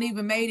wasn't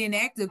even made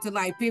inactive till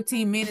like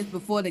 15 minutes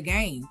before the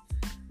game.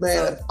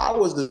 Man, if I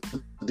was a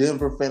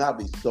Denver fan, I'd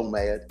be so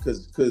mad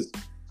because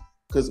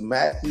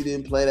Maxey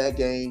didn't play that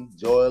game.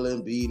 Joel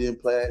Embiid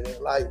didn't play that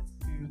game. Like,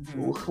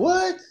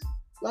 what?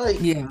 Like,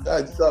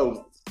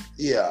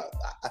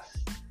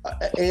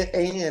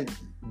 And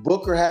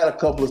Booker had a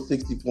couple of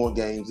 60-point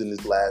games in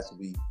this last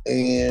week.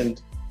 And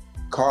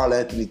Karl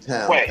Anthony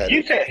Towns. Wait,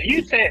 you said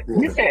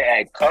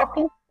a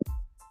couple?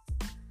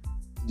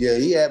 Yeah,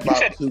 he had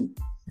about two.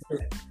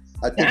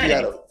 I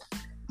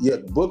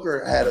think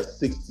Booker had a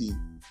 60.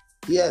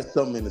 He had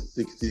something in the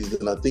 60s,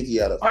 and I think he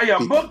had a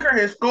 50. Booker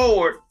has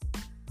scored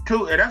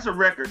two, and that's a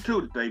record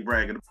too that they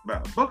bragging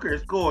about. Booker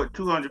has scored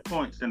 200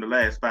 points in the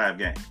last 5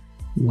 games.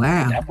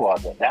 Wow. That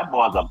boy's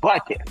a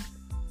bucket.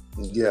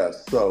 Yeah,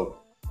 so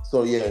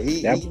yeah,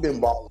 he's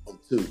been balling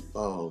too.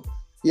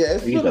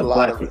 It's been a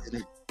lot of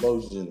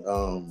explosion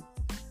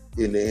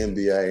in the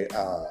NBA.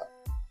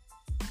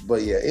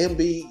 But yeah,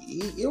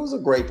 Embiid, it was a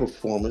great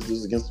performance. It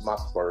was against my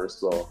Spurs,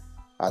 so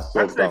I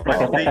soaked up.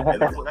 That's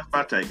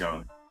my take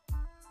on it.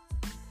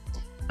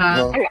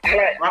 My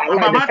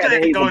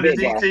take on it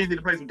is he needs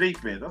to play some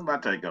defense. That's my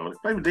take on it.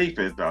 Play some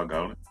defense,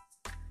 doggone it.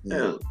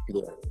 Yeah.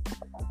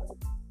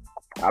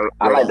 I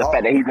like the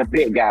fact that he's a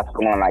big guy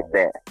scoring like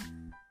that.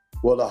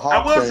 Well,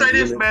 I will say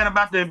this, man,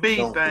 about the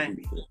Embiid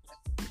thing.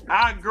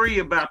 I agree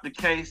about the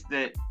case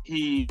that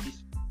he's,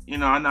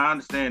 I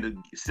understand the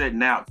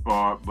setting out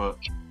for it, but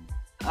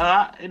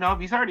if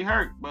he's hurt, he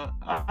hurt. But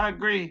I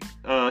agree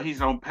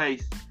he's on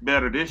pace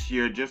better this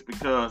year just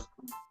because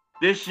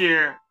this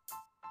year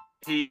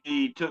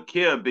he took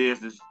care of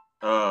business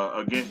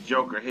against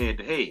Joker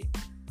head-to-head.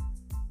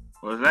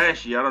 Well,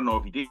 last year, I don't know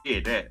if he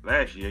did that.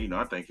 Last year,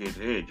 I think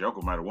head-to-head,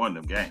 Joker might have won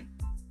them games.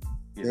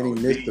 Then he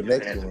missed the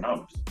next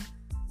one.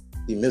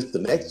 He missed the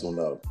next one,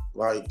 though.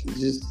 Like, he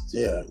missed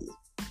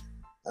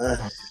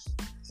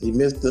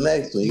the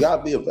next one. You got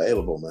to be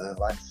available, man.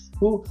 Like,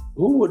 who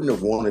wouldn't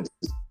have wanted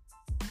to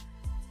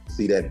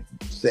see that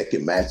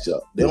second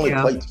matchup? They only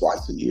play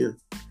twice a year.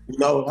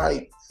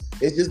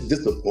 It's just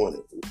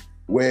disappointing.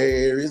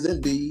 Where is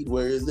Embiid?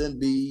 Where is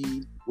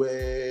Embiid?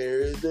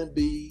 Where is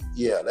Embiid?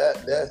 Yeah,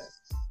 that's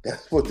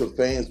what the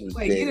fans were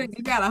saying. Wait,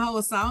 you got a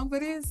whole song for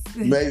this?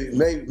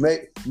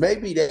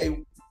 Maybe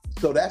they.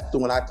 So that's the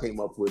one I came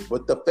up with.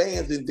 But the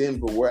fans in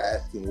Denver were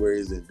asking, "Where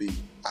is Embiid?"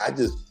 I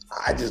just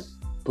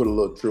put a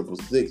little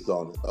 666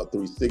 on it, a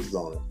 36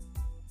 on it,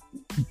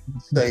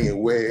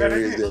 saying, "Where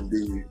is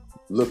Embiid?"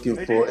 Looking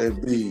for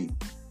Embiid.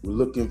 We're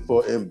looking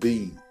for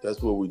Embiid.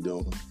 That's what we're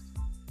doing.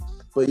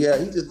 But yeah,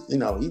 he's just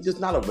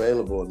not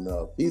available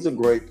enough. He's a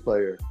great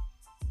player,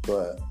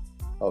 but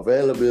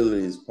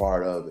availability is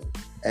part of it.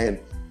 And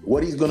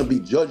what he's going to be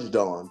judged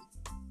on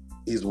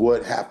is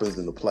what happens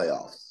in the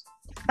playoffs.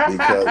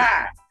 Because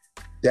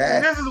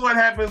this is what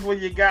happens when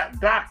you got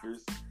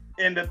doctors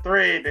in the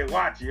thread that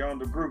watch you on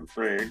the group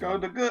thread.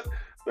 The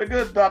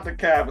good Dr.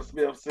 Calvin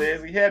Smith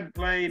says he hadn't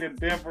played in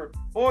Denver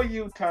or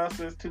Utah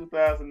since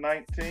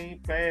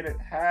 2019. Playing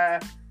at high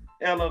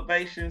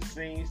elevation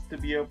seems to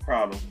be a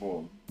problem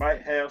for him.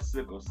 Might have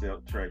sickle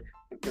cell trait.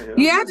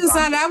 Yeah, I just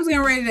thought I was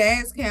getting ready to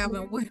ask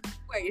Calvin. Wait,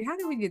 how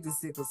did we get to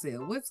sickle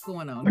cell? What's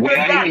going on? He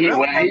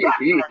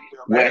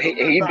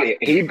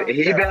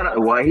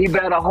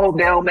better hope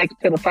they don't make it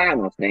to the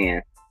finals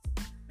then.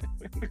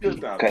 Because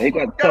he got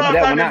to tough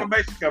that one out.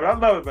 I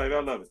love it, baby. I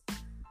love it.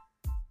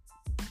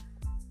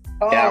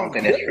 I don't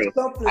think that's true.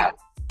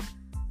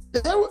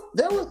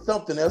 There was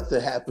something else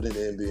that happened in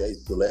the NBA,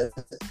 Celeste,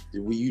 that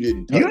you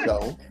didn't touch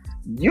on.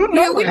 You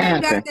know we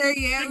what got there,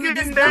 yeah. She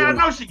getting there. I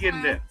know she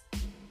getting there.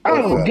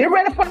 Oh, get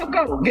ready for the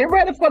go. Get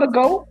ready for the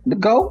go. The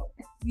go.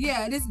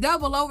 Yeah, this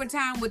double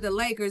overtime with the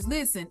Lakers.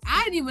 Listen,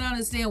 I didn't even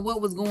understand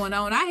what was going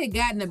on. I had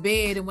gotten to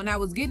bed, and when I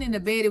was getting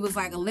into bed, it was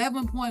like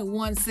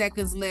 11.1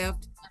 seconds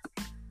left.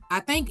 I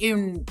think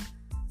in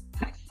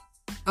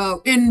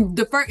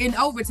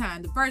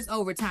overtime, the first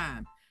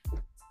overtime,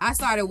 I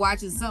started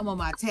watching something on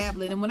my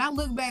tablet, and when I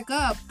look back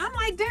up, I'm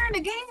like, darn, the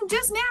game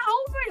just now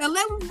over?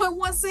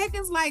 11.1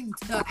 seconds, like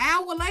an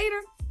hour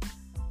later?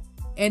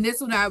 And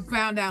this one I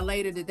found out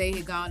later that they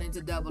had gone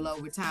into double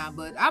overtime.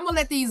 But I'm gonna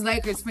let these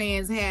Lakers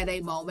fans have a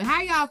moment.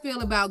 How y'all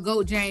feel about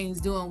Goat James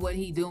doing what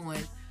he doing?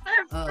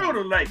 Screw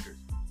the Lakers.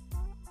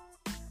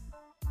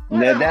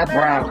 That's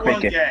Brown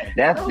speaking.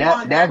 That's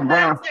Brown.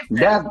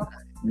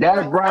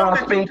 That's Brown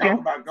speaking.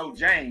 About Go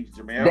James,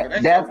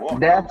 Germayle. That's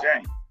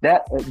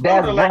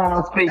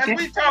Brown speaking. As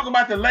we talk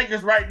about the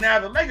Lakers right now,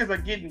 the Lakers are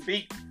getting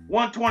beat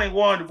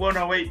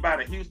 121-108 by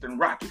the Houston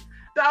Rockets.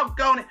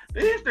 Doggone it, the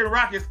Houston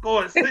Rockets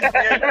scored 68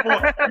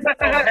 points on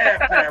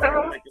halftime for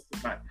the Lakers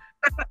tonight.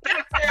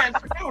 Yeah,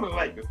 screw the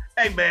Lakers.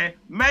 Hey man,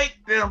 make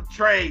them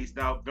trades,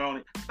 doggone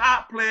it.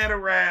 Stop playing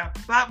around.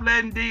 Stop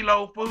letting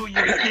D-Lo fool you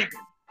to kick it.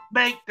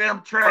 Make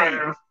them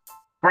trades.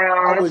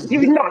 Brown,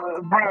 you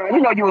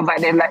know you was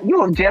like that. Like, you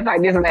was just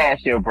like this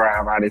last year,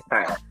 Brown, all this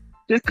time.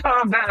 Just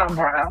calm down,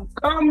 Brown.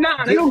 Calm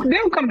down.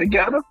 They'll come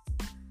together.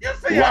 You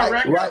see our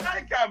record? I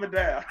ain't coming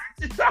down.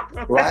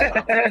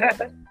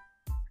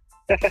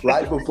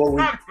 Right before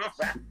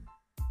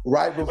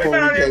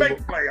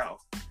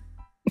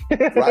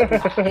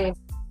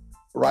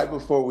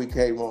we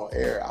came on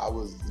air,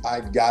 I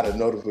got a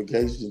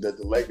notification that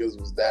the Lakers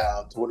was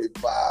down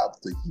 25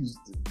 to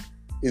Houston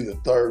in the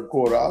third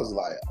quarter. I was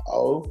like,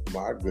 oh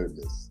my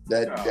goodness.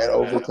 That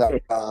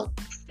overtime.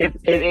 Is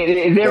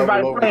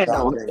everybody playing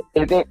though?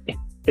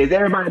 Is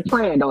everybody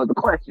playing though is the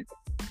question.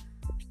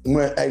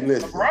 Well, hey,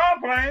 listen.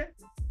 LeBron playing.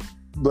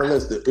 But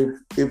listen,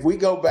 if we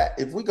go back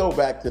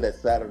to that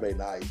Saturday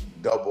night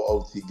double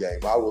OT game,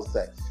 I will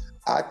say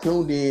I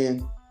tuned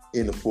in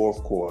the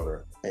fourth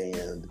quarter,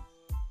 and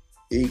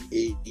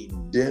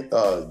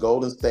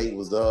Golden State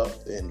was up,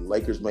 and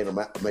Lakers made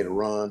a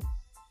run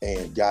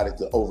and got it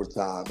to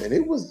overtime, and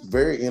it was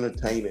very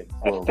entertaining.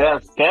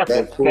 That's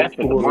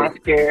one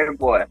scared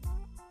boy.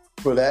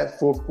 For that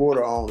fourth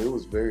quarter on, it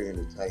was very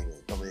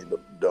entertaining. I mean,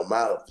 the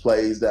amount of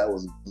plays that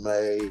was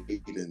made,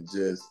 and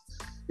just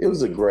it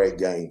was a great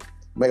game.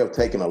 May have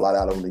taken a lot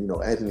out of him. You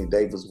know, Anthony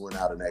Davis went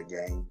out in that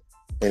game,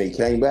 and he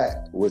came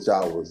back, which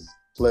I was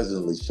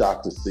pleasantly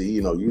shocked to see.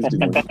 You know, usually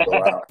when you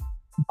go out,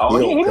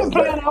 he's been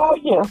playing all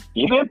year.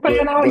 He's been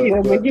playing all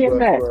year. But getting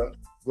back.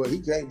 But he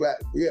came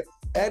back. Yeah,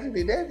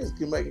 Anthony Davis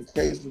can make a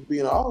case for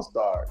being an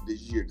All-Star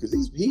this year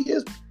because he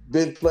has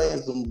been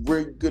playing some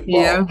very good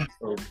ball. Yeah.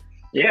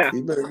 Yeah.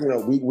 He's been, you know,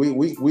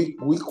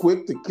 we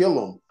quick to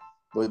kill him,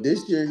 but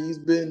this year he's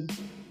been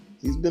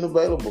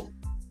available.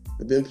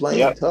 He's been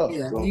playing tough.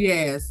 Yeah. So.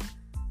 Yes.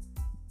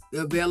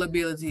 The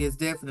availability is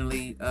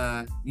definitely,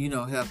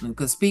 helping.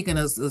 Because speaking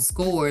of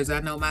scores, I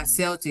know my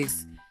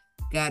Celtics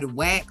got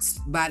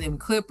waxed by them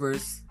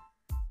Clippers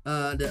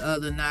the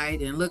other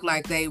night, and looked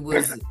like they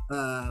was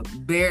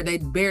they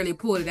barely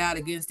pulled it out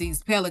against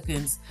these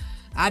Pelicans.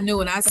 I knew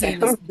when I seen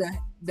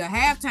the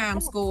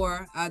halftime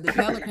score, the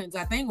Pelicans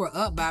I think were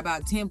up by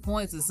about 10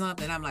 points or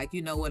something. I'm like,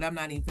 you know what? I'm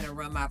not even gonna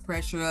run my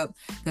pressure up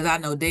because I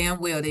know damn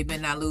well they've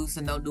been not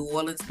losing no New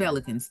Orleans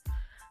Pelicans.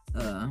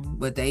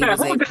 But they was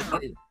able to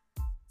get it.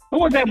 Who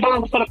was that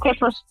balling for the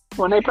Clippers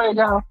when they played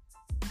y'all?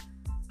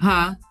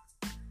 Huh?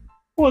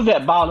 Who was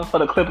that balling for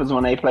the Clippers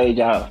when they played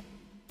y'all?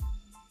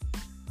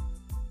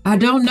 I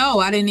don't know.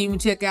 I didn't even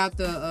check out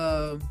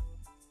the.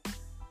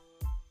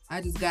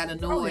 I just got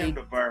annoyed.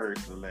 The bird,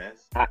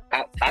 Celeste. I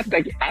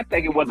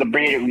think it was a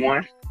bearded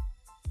one.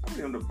 I'm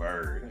him the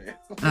bird.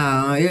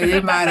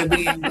 It might have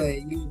been,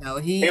 but you know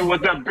he. It was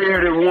a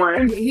bearded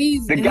one.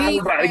 He's the guy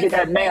who's about to get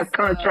that mass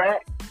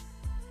contract.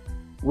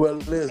 Well,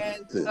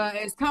 listen.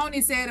 As Tony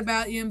said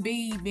about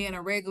Embiid being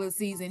a regular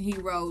season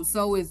hero,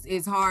 so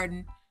is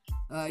Harden.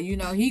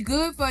 He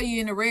good for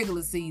you in the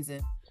regular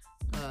season.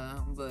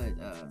 What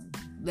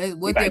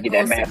they get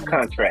that mass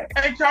contract.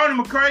 Hey,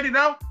 Tony McCarty,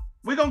 though,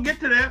 we're gonna get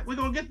to that. We're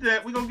gonna get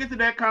to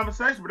that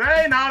conversation. But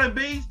that ain't all the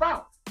B's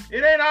fault.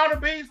 It ain't all the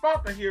B's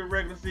fault to hear a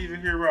regular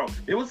season hero.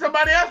 It was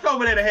somebody else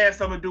over there that had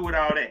something to do with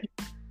all that.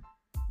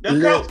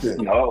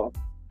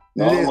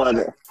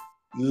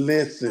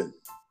 Listen.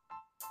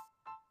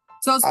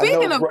 So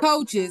speaking of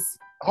coaches,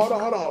 hold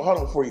on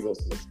before you go.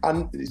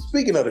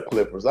 Speaking of the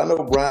Clippers, I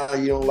know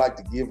Brian, you don't like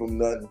to give them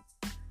nothing.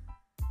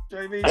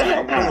 JV,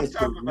 they're playing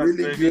some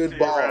really good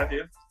ball.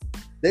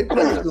 They're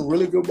playing some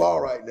really good ball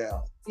right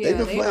now. Yeah, They've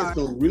been playing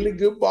some really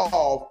good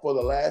ball for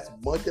the last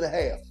month and a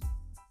half.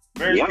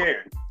 Very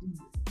scared.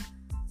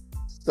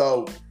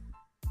 So,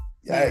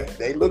 hey,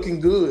 they looking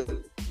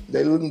good.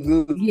 They looking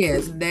good.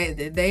 Yes,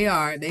 they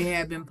are. They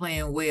have been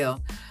playing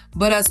well.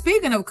 But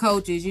speaking of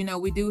coaches,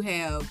 we do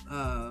have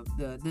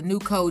the new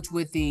coach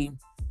with the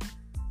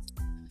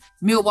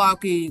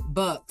Milwaukee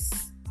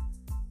Bucks,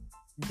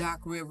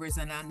 Doc Rivers,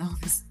 and I know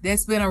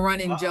that's been a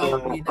running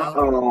joke.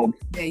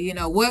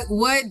 Yeah,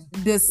 what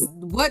does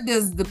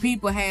the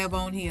people have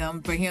on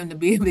him for him to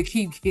be able to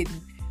keep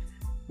getting?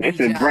 This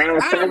is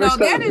Brown. I don't know.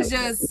 That is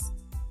just.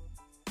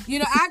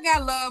 I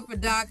got love for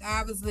Doc,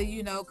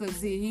 obviously, because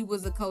he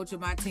was a coach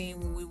of my team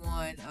when we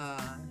won,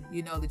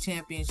 the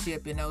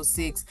championship in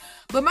 2006.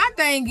 But my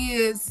thing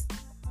is,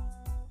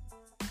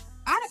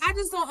 I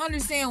just don't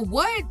understand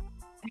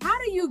how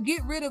do you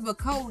get rid of a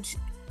coach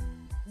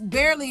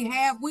barely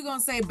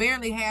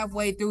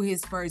halfway through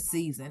his first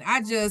season?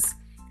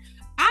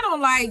 I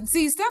don't like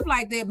stuff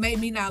like that. Made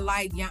me not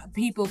like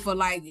people for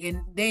like,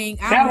 and I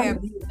don't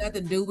have nothing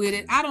to do with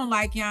it. I don't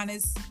like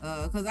Giannis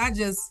because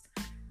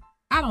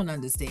I don't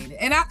understand it,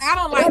 and I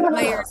don't like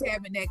players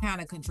having that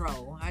kind of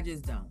control. I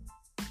just don't.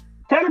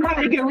 Tell him how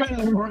you get rid of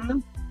him, bro.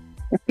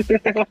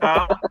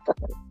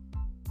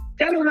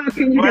 Tell him how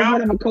can you get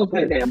rid of a coach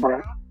like that,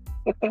 bro.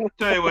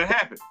 Tell you what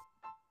happened.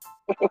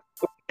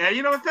 And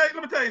you know what? Let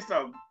me tell you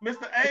something,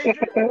 Mr.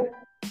 Adrian.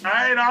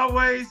 I ain't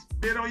always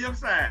been on your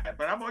side,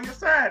 but I'm on your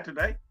side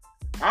today.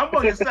 I'm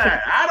on your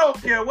side. I don't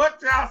care what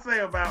y'all say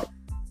about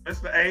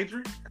Mr.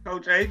 Adrian,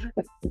 Coach Adrian.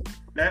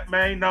 That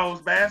man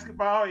knows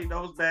basketball. He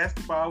knows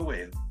basketball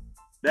well.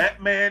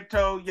 That man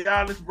told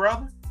Giannis'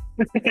 brother.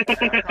 I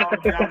call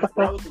him Giannis'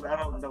 brother because I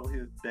don't know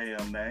his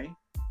damn name.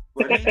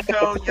 But he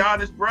told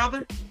Giannis'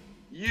 brother,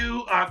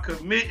 you are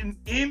committing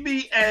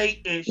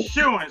NBA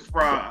insurance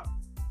fraud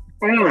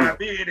by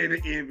being in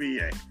the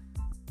NBA.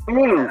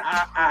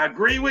 I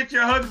agree with you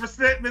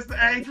 100%, Mr.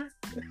 Adrian.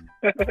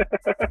 But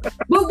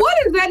what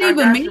does that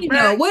even mean,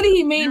 though? What do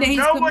he mean? You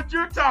know what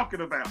you're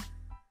talking about.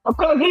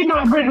 Because he's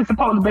not really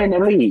supposed to be in the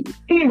league.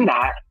 He's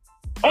not.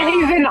 And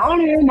he's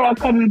only in there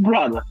because of his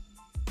brother.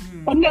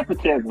 For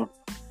nepotism.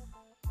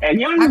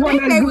 And I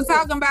think they were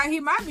talking about he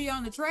might be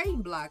on the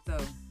trading block, though.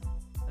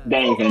 They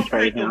ain't gonna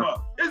trade him.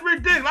 It's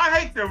ridiculous. I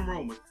hate them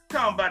rumors.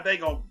 Talking about they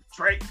gonna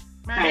trade.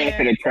 Man. I ain't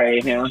gonna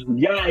trade him.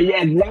 Yeah,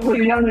 as long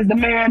as Young is the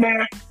man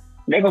there,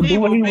 they gonna do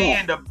what he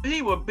wants.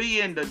 He will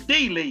be in the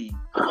D League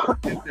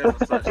if there's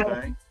such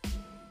thing.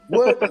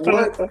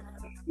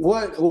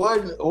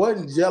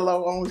 Wasn't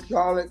Jello on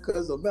Charlotte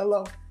because of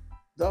Melo,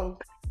 though?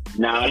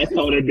 No, that's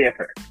totally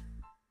different.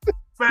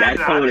 Man,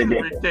 that's totally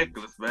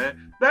ridiculous,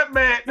 man. That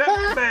man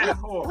is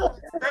horrible.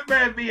 That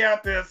man be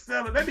out there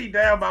selling. They be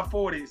down by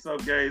 40 some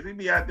games. He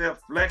be out there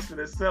flexing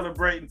and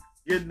celebrating,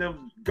 getting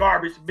them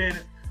garbage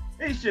minutes.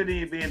 He shouldn't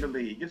even be in the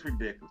league. It's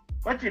ridiculous.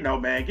 But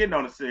man, getting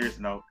on a serious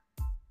note,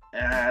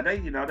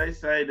 they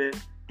say that,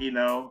 it's been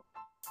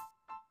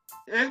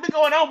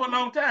going on for a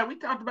long time. We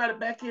talked about it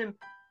back in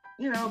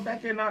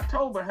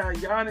October, how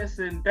Giannis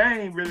and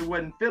Dame really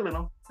wasn't feeling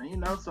them.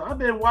 So I've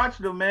been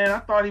watching them, man. I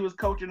thought he was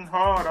coaching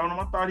hard on them.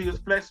 I thought he was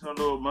flexing a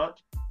little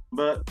much.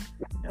 But,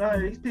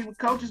 these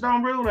coaches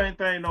don't rule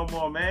anything no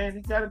more, man.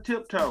 You got to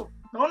tiptoe.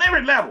 On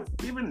every level,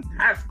 even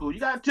high school, you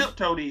got to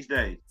tiptoe these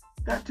days.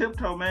 You got to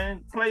tiptoe,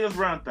 man. Players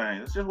run things.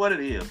 That's just what it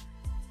is.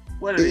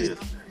 Giannis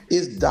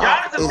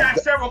has got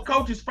several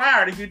coaches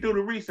fired if you do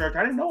the research.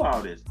 I didn't know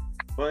all this.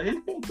 But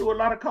he's been through a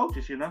lot of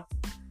coaches, The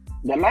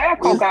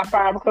last coach got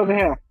fired because of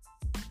him.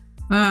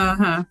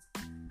 Uh-huh.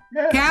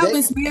 Yeah,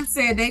 Calvin Smith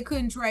said they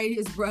couldn't trade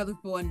his brother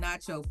for a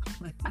nacho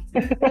plate.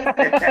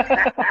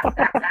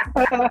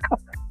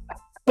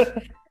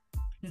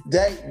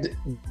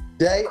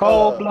 they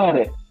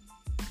cold-blooded.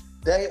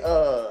 They're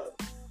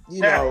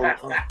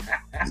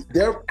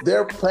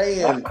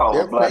paying.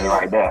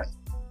 Right there.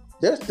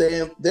 They're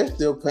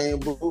still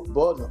paying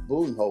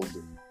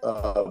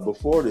Budenholzer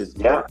before this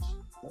match.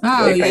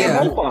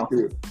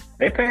 They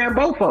paying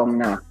both of them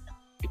now.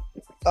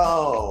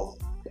 Oh.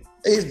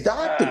 Is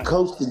Doc the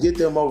coach to get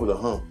them over the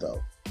hump,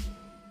 though?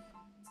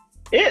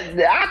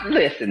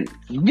 Listen,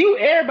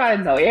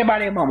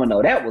 everybody in Mama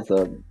know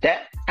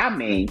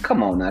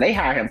come on now, they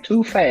hired him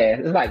too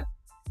fast. It's like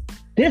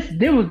this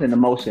was in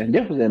motion.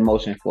 This was in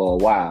motion for a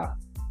while,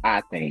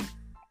 I think.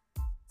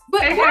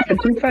 But I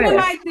feel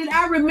like that.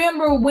 I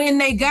remember when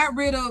they got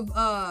rid of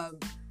I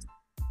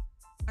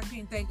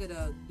can't think of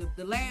the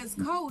last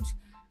coach.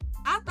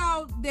 I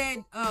thought that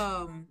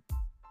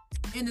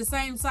in the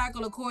same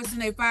cycle, of course, and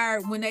they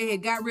fired when they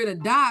had got rid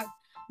of Doc.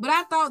 But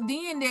I thought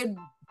then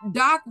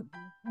that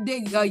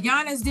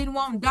Giannis didn't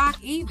want Doc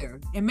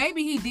either, and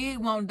maybe he did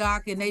want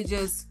Doc, and they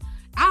just,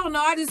 I don't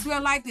know. I just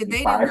feel like that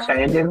they didn't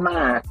change his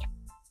mind.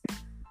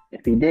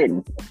 If he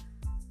didn't,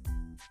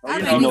 he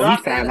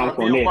signed off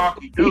on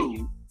Milwaukee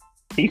dude.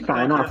 He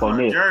signed off on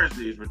this.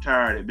 Jersey is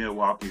retired at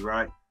Milwaukee,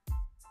 right?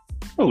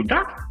 Oh,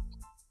 Doc.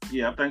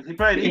 Yeah, I think he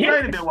played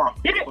in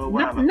Milwaukee. He didn't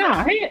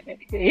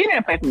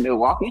play for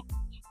Milwaukee.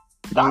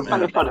 I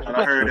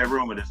heard that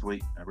rumor this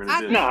week. I really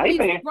did. No, he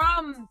played for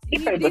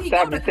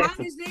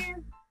 76.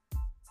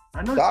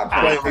 I know Doc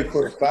played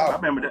for the Falcons. I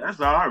remember that. That's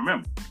all I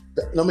remember.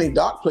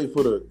 Doc played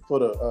for the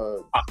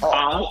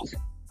Hawks.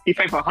 He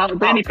played for Hawks.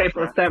 Then he played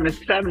for the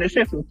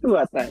 76ers too,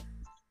 I think.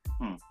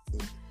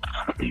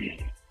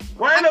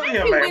 Well, look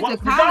here, man. Went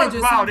to college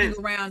or something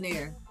around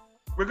there.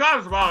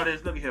 Regardless of all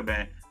this, look at here,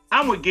 man.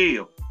 I'm with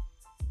Gil.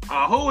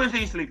 Who is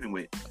he sleeping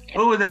with?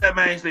 Who is that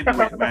man sleeping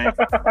with, man?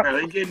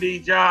 He getting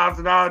these jobs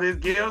and all this.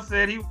 Gil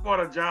said he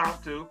want a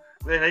job too.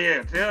 Said,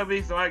 yeah, tell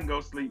me so I can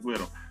go sleep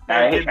with him.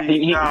 Get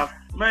these jobs.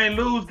 Man,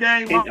 lose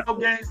game 1, no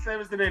game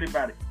 7 to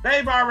anybody.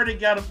 They've already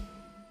got a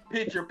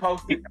picture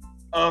posted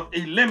of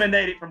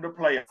eliminated from the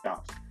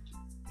playoffs.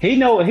 He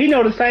know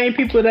the same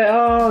people that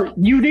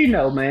UD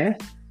know, man.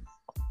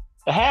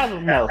 Have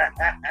them know.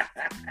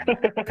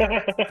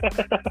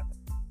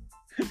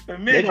 The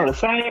midget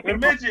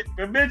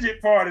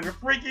party, the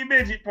freaky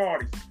midget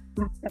parties.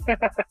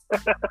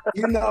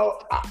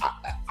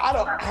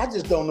 I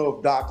just don't know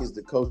if Doc is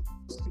the coach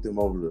them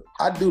over the.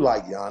 I do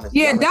like Giannis.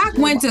 Yeah, Giannis Doc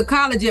went to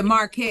college at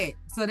Marquette,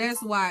 so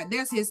that's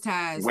his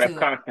ties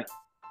Wisconsin.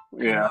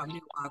 Yeah.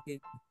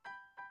 Milwaukee.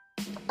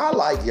 I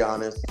like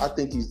Giannis. I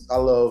think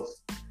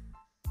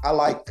I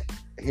like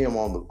him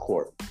on the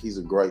court. He's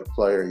a great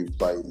player. He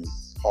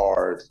plays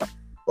hard,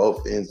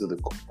 both ends of the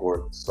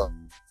court. So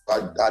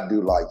I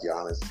do like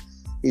Giannis.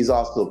 He's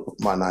also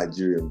my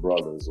Nigerian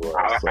brother as well.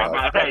 I'm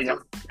about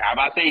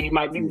to say he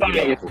might be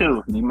biased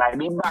too. He might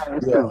be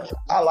biased too.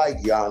 I like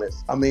Giannis.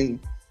 I mean,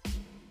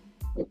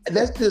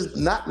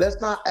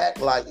 let's not act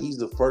like he's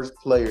the first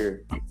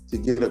player to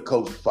get a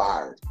coach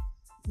fired.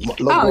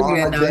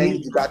 LeBron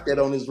James got that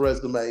on his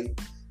resume.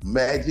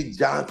 Magic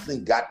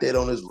Johnson got that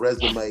on his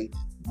resume.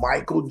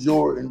 Michael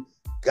Jordan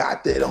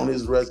got that on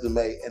his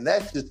resume, and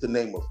that's just to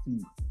name a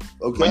few.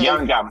 Okay.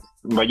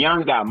 But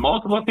Young got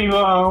multiple people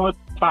on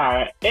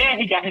fire,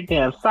 and he got his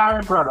damn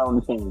sorry brother on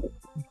the team.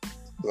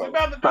 We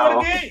about to do it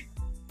again.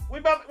 We're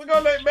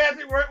gonna let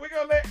Magic work. We're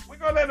gonna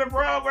let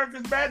LeBron work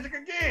his magic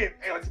again.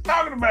 Hey, what you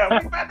talking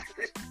about?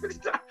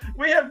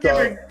 We have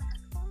given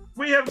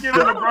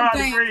LeBron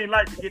the green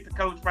light to get the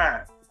coach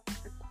fired.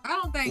 I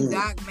don't think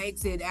Doc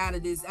makes it out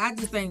of this. I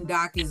just think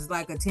Doc is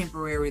like a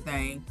temporary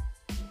thing.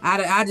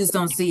 I just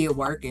don't see it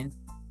working.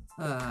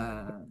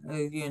 I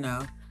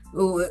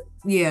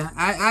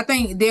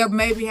think they'll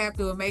maybe have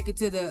to make it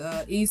to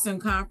the Eastern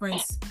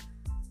Conference,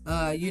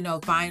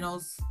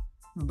 finals.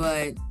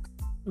 But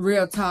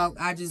real talk,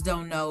 I just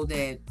don't know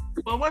that.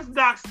 Well, what's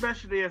Doc's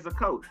specialty as a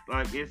coach?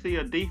 Like, is he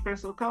a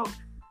defensive coach?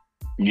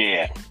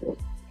 Yeah.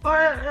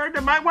 Well,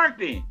 it might work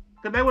then,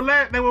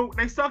 because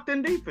they sucked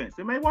in defense.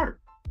 It may work.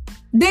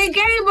 They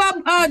gave up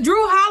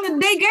Drew Holiday.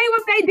 They gave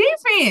up their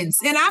defense,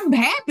 and I'm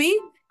happy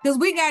because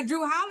we got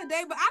Drew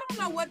Holiday. But I don't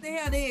know what the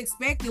hell they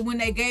expected when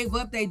they gave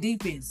up their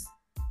defense.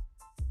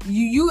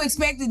 You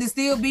expected to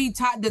still be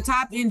the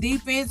top in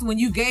defense when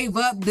you gave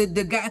up the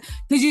guy,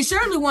 because you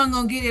surely wasn't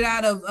gonna get it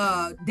out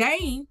of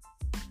Dame.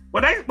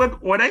 Well,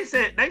 they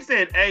said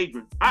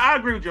Adrian. I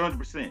agree with you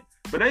 100%.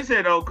 But they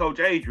said old Coach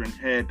Adrian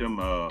had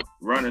them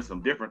running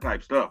some different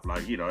type stuff.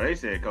 Like, they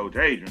said Coach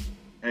Adrian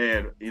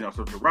had,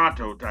 some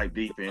Toronto type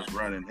defense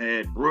running,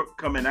 had Brooke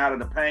coming out of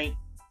the paint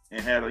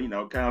and had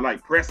kind of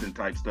like pressing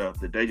type stuff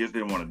that they just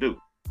didn't want to do.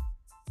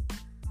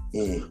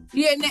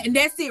 Yeah, and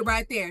that's it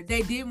right there.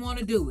 They didn't want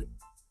to do it.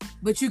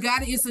 But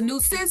it's a new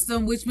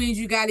system, which means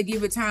you got to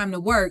give it time to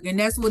work. And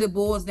that's what it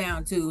boils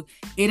down to.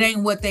 It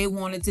ain't what they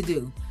wanted to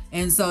do.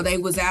 And so they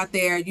was out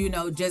there,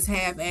 just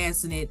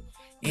half-assing it.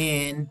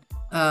 And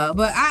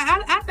but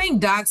I think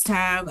Doc's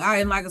time,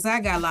 like I said, I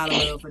got a lot of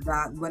love for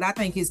Doc, but I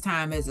think his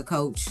time as a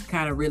coach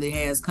kind of really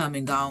has come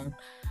and gone.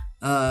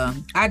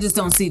 I just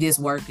don't see this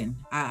working.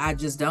 I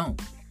just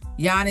don't.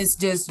 Giannis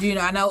just,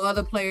 I know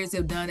other players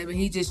have done it, but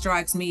he just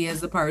strikes me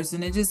as a person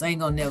that just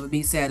ain't gonna never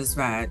be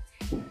satisfied.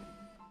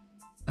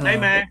 Hey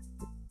man,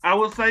 I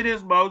will say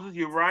this, Moses,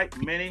 you're right.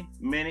 Many,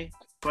 many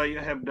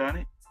players have done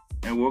it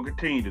and will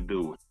continue to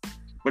do it.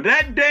 But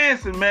that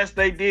dancing mess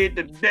they did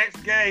the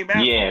next game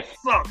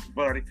sucked,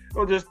 buddy. It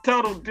was just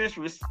total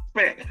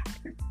disrespect.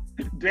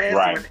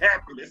 Dancing with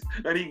happiness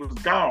that he was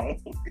gone.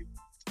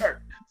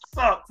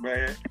 Sucked,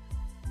 man.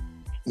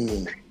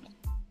 Did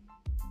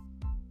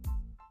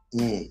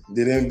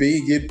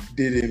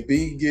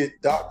Embiid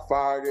get Doc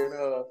fired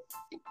in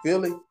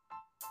Philly?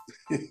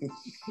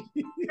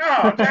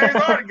 No, James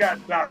already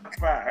got Doc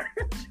fired.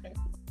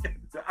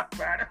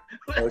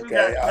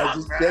 Okay, I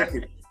was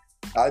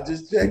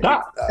just checking.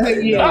 Doc got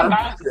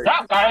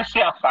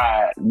himself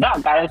fired.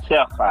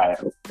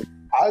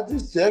 I was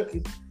just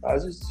checking.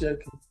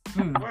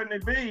 Wouldn't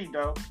it be,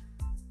 though?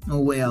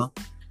 Oh, well.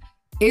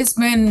 It's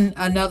been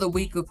another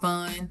week of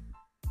fun.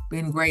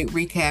 Been great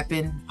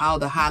recapping all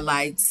the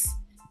highlights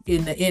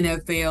in the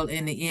NFL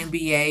and the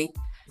NBA.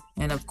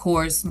 And of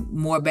course,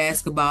 more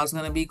basketball is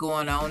going to be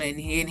going on. And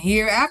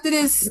here after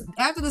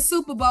the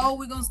Super Bowl,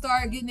 we're going to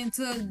start getting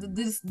into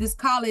this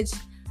college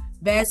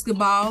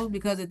basketball,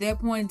 because at that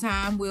point in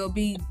time, we'll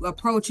be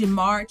approaching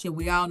March, and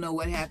we all know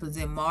what happens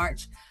in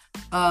March.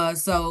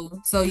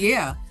 So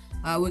yeah,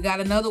 we got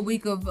another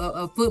week of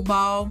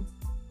football.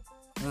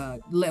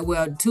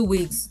 2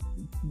 weeks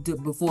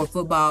before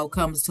football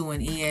comes to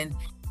an end,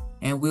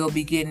 and we'll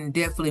be getting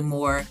definitely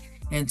more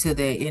into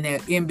the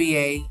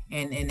NBA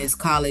and this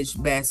college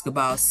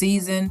basketball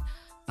season.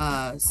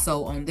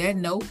 So on that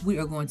note, we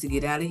are going to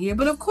get out of here.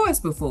 But of course,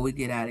 before we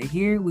get out of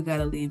here, we got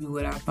to leave you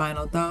with our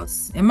final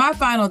thoughts. And my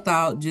final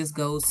thought just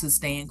goes to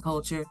stan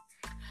culture.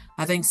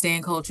 I think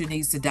stan culture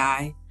needs to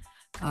die.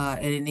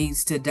 And it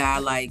needs to die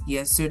like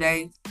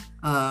yesterday.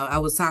 I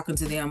was talking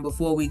to them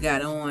before we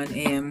got on,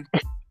 and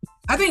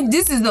I think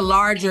this is the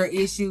larger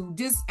issue,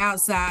 just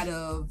outside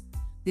of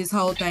this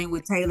whole thing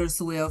with Taylor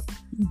Swift.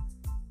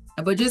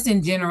 But just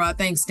in general, I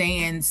think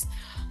stans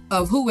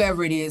of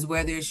whoever it is,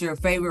 whether it's your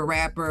favorite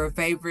rapper,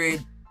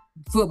 favorite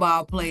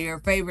football player,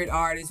 favorite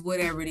artist,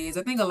 whatever it is,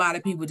 I think a lot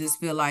of people just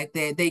feel like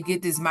that they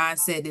get this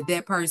mindset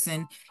that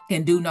person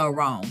can do no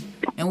wrong.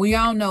 And we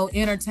all know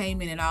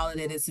entertainment and all of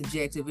that is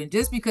subjective. And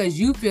just because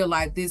you feel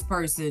like this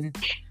person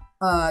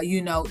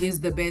is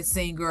the best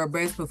singer or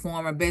best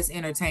performer, best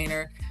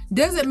entertainer.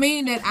 Doesn't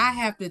mean that I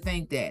have to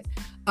think that.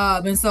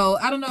 And so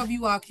I don't know if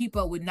you all keep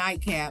up with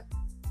Nightcap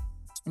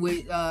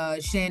with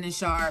Shannon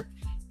Sharp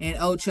and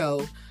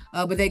Ocho,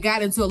 but they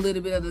got into a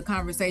little bit of the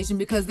conversation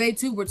because they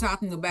too were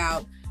talking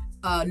about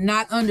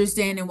not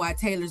understanding why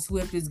Taylor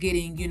Swift is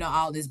getting,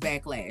 all this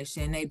backlash.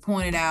 And they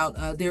pointed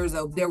out there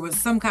was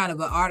some kind of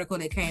an article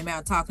that came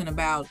out talking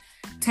about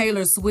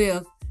Taylor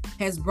Swift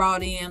has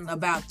brought in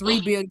about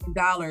 $3 billion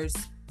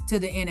to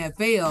the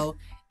NFL.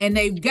 And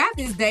they've got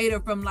this data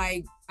from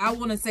I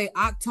want to say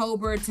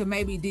October to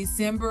maybe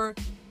December.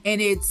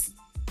 And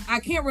I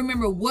can't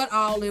remember what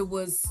all it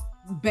was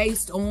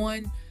based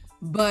on,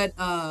 but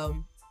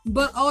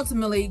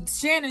ultimately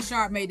Shannon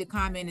Sharp made the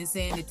comment and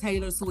saying that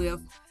Taylor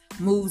Swift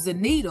moves the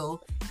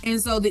needle.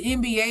 And so the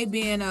NBA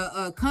being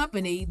a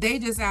company, they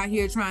just out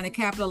here trying to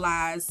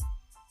capitalize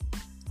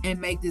and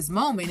make this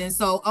moment. And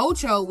so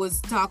Ocho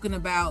was talking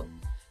about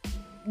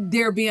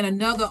there being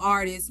another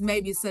artist,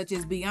 maybe such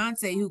as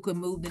Beyonce, who could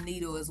move the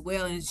needle as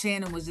well. And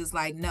Shannon was just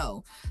like,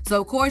 no.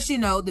 So of course,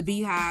 the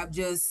Beehive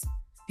just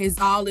is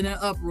all in an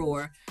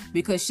uproar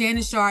because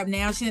Shannon Sharp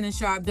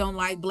don't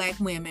like black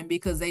women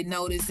because they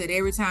notice that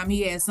every time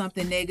he has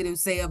something negative to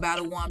say about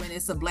a woman,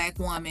 it's a black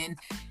woman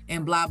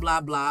and blah,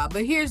 blah, blah.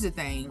 But here's the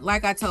thing.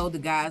 Like I told the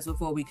guys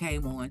before we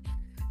came on,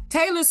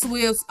 Taylor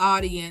Swift's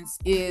audience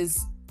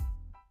is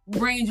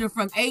ranging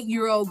from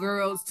 8-year-old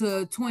girls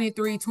to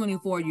 23,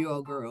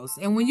 24-year-old girls.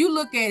 And when you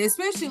look at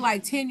especially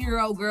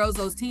 10-year-old girls,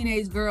 those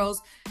teenage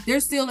girls, they're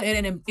still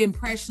at an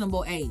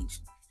impressionable age.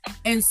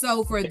 And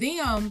so for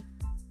them,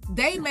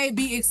 they may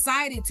be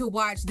excited to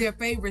watch their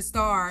favorite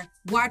star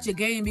watch a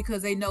game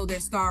because they know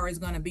their star is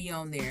going to be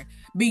on there.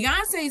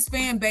 Beyonce's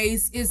fan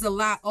base is a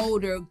lot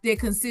older. That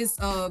consists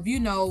of,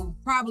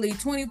 probably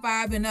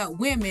 25 and up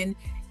women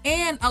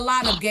and a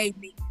lot of gay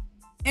men.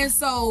 And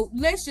so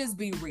let's just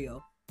be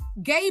real.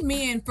 Gay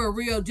men for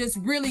real just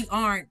really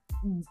aren't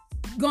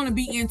going to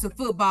be into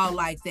football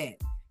like that.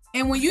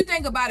 And when you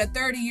think about a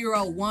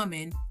 30-year-old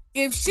woman,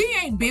 if she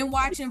ain't been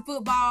watching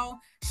football,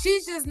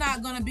 she's just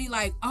not going to be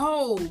like,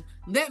 oh,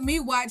 let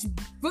me watch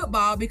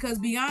football because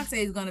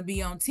Beyonce is going to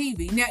be on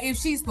TV. Now, if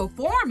she's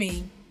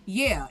performing,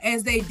 yeah,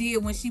 as they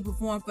did when she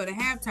performed for the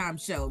halftime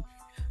show.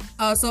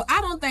 So I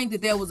don't think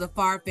that there was a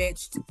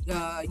far-fetched,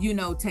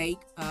 take.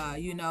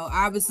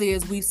 Obviously,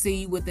 as we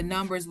see with the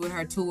numbers with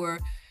her tour,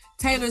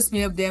 Taylor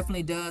Swift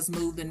definitely does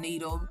move the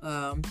needle.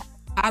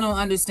 I don't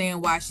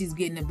understand why she's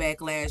getting the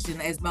backlash.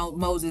 And as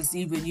Moses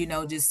even,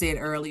 just said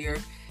earlier,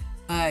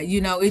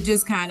 it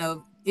just kind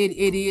of,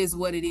 it is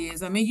what it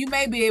is. I mean, you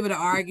may be able to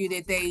argue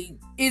that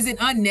is it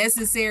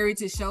unnecessary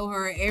to show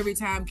her every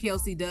time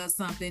Kelsey does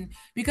something?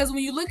 Because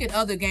when you look at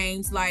other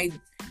games, like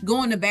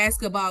going to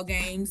basketball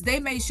games, they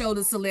may show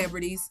the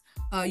celebrities,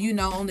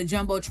 on the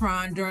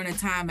Jumbotron during a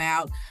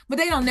timeout, but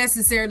they don't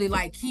necessarily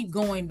keep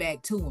going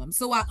back to them.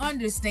 So I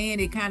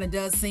understand it kind of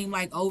does seem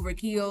like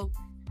overkill,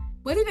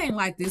 but it ain't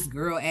like this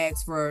girl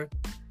asked for,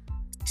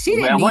 she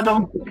didn't what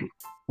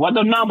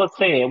the number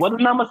said? What the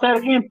number said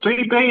again?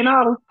 $3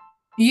 billion?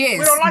 Yes,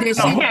 we don't like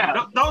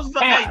those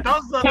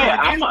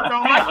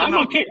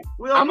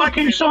I'm gonna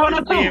keep showing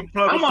her too.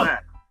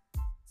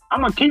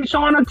 I'm gonna keep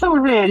showing her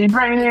too. Here, you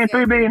bringing in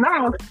 $3 billion.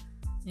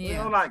 Yeah. We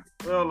don't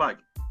like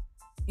it.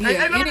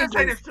 Yeah, and let me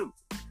say this too.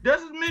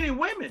 There's as many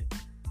women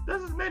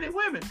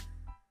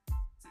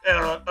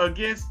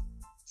against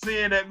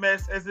seeing that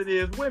mess as it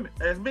is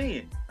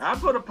men. I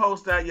put a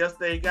post out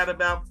yesterday, got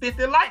about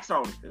 50 likes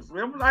on it. There's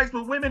likes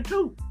with women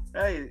too.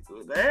 Hey,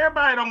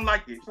 everybody don't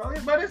like it. So,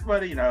 but it's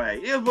funny, hey,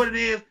 it is what it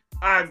is.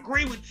 I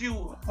agree with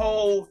you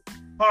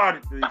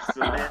wholeheartedly,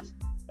 Celeste.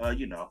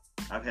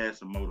 I've had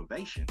some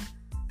motivation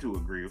to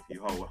agree with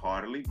you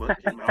wholeheartedly, but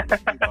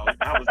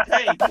I was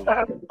caved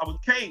for.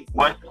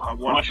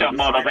 What's your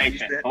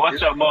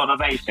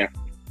motivation?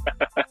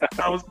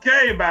 I was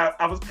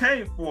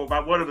caved for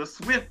by one of the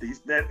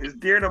Swifties that is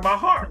dear to my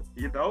heart,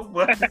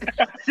 but I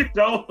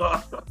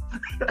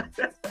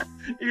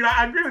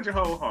agree with you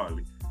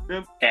wholeheartly.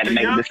 The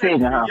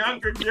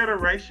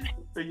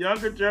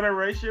younger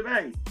generation,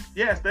 hey,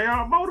 yes, they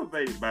are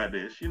motivated by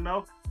this,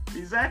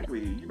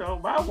 exactly.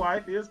 My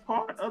wife is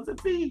part of the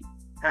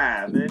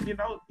Beehive, and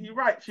you're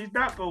right, she's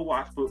not gonna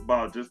watch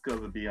football just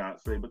because of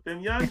Beyonce, but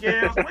them young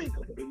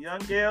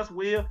girls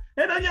will,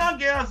 and the young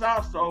girls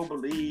also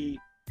believe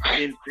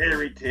in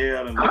fairy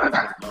tale and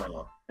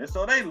love. And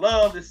so they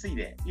love to see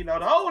that.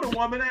 The older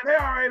woman that they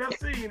already have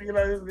seen,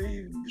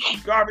 these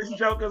garbage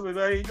jokers, and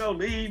they go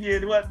leave you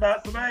and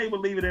whatnot. So they ain't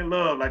believing in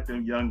love like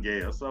them young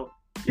girls. So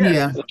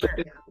yeah.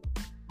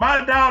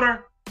 My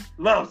daughter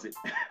loves it.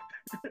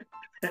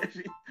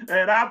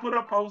 and I put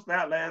a post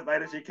out last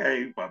night and she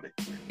came for me.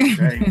 She's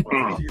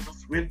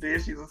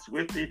a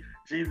Swiftie.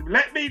 She's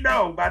let me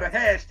know by the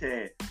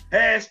hashtag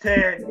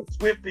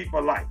Swiftie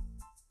for life.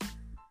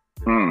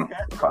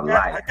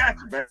 I got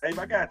you, babe.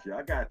 I got you.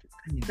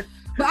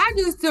 But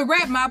to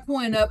wrap my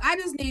point up, I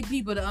just need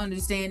people to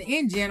understand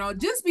in general,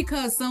 just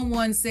because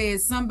someone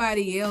says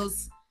somebody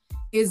else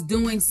is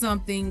doing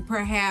something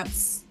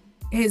perhaps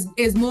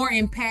is more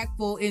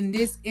impactful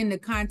in the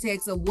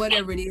context of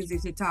whatever it is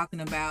that you're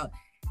talking about,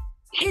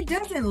 it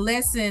doesn't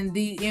lessen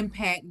the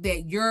impact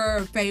that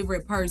your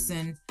favorite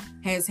person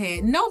has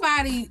had.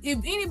 Nobody, if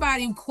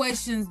anybody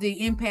questions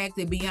the impact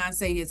that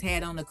Beyonce has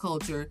had on the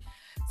culture,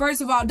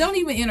 first of all, don't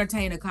even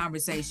entertain a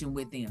conversation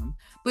with them.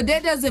 But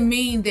that doesn't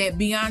mean that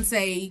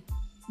Beyonce,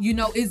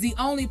 is the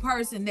only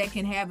person that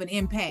can have an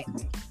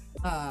impact.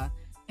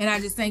 And I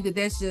just think that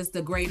that's just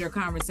a greater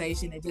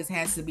conversation that just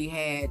has to be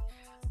had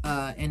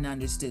and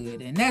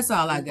understood. And that's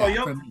all I got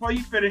from you. Before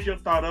you finish your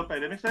thought up,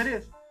 let me say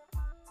this.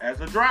 As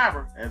a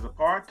driver, as a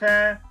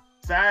part-time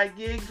side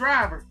gig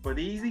driver for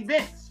these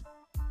events,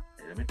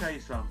 let me tell you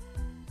something.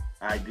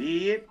 I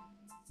did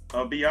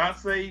a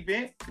Beyonce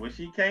event when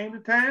she came to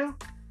town.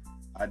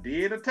 I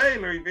did a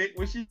Taylor event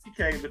when she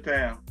came to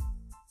town.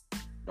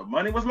 The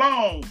money was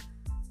long,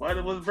 but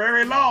it was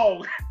very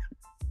long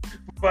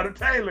for the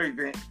Taylor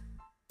event.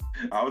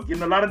 I was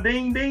getting a lot of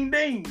ding, ding,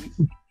 dings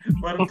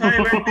for the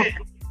Taylor event.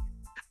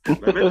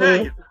 Let me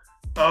tell you,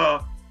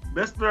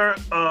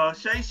 Mr.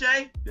 Shay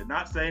Shay did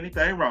not say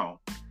anything wrong.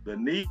 The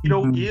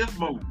needle is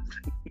moved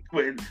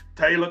when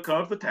Taylor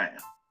comes to town.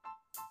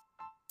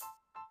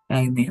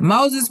 Amen.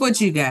 Moses, what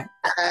you got?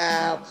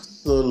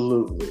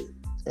 Absolutely.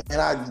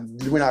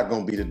 And we're not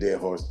going to beat a dead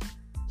horse.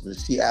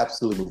 She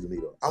absolutely moved the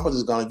needle. I'm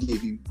just going to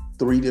give you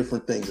 3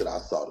 different things that I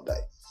saw today.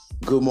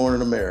 Good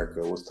Morning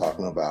America was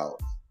talking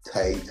about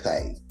Tay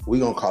Tay. We're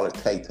going to call it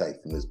Tay Tay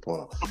from this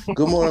point on.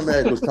 Good Morning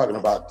America was talking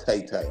about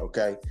Tay Tay,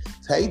 okay?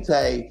 Tay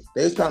Tay,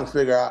 they was trying to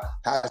figure out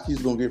how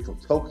she's going to get from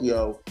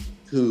Tokyo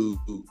to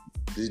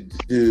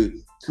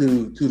the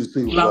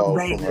Super Bowl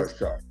from her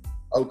show.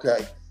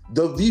 Okay?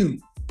 The View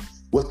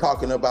was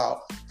talking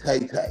about Tay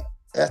Tay.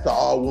 That's the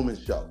all-woman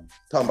show.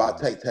 Talking about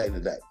Tay Tay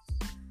today.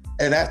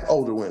 And that's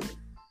older women.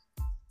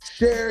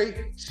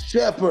 Sherry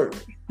Shepherd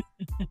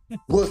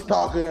was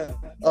talking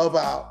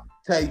about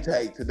Tay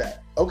Tay today.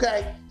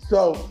 Okay?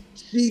 So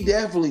she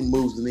definitely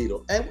moves the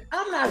needle. And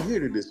I'm not here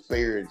to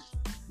disparage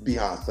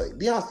Beyonce.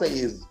 Beyonce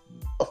is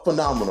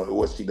phenomenal at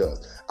what she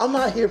does. I'm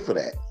not here for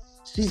that.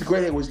 She's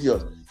great at what she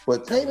does.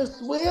 But Taylor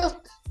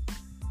Swift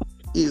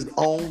is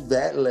on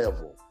that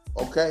level.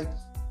 Okay?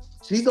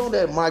 She's on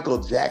that Michael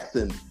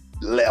Jackson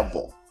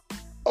level.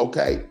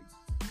 Okay?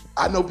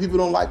 I know people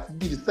don't like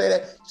me to say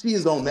that. She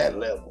is on that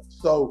level.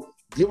 So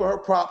give her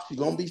props. She's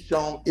going to be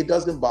shown. It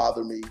doesn't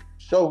bother me.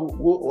 Show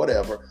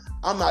whatever.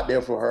 I'm not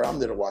there for her. I'm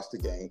there to watch the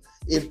game.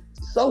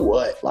 So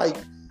what? Like,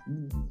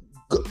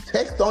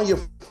 text on your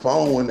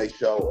phone when they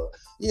show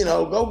her.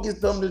 Go get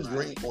something to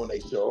drink when they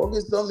show her. Go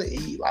get something to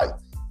eat. Like,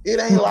 it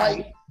ain't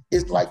like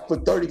it's like for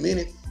 30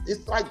 minutes.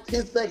 It's like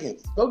 10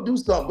 seconds. Go do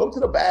something. Go to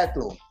the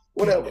bathroom.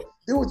 Whatever.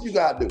 Do what you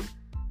got to do.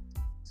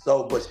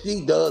 So, but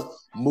she does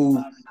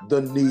move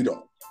the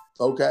needle.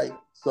 Okay?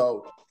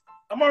 So,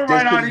 I'm going to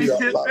write all these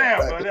tips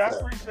down, buddy. I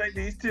appreciate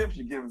these tips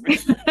you're giving me.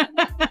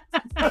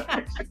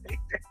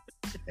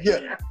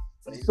 Yeah.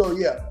 So,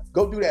 yeah,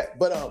 go do that.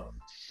 But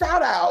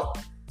shout out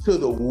to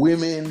the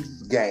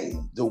women's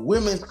game, the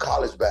women's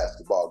college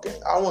basketball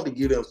game. I want to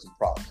give them some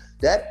props.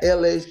 That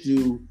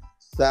LSU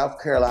South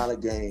Carolina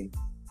game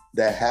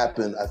that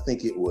happened, I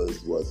think it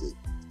was it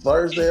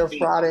Thursday or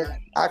Friday?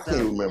 I can't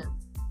remember.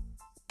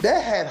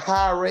 That had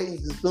higher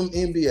ratings than some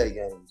NBA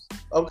games.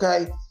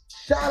 Okay?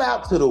 Shout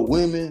out to the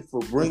women for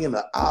bringing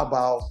the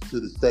eyeballs to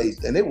the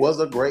stage. And it was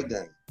a great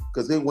game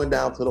because it went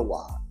down to the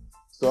wire.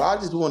 So I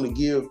just want to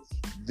give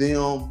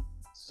them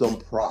some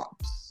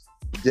props.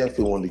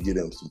 Definitely want to give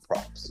them some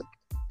props.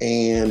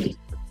 And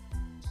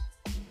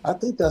I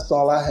think that's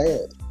all I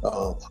had.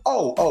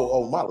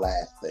 My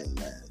last thing,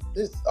 man.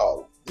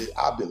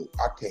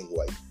 I can't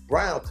wait.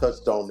 Brown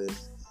touched on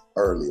this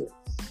earlier.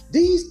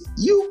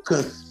 You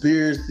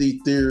conspiracy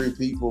theory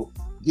people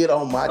get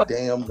on my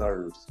damn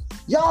nerves.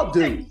 Y'all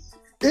do.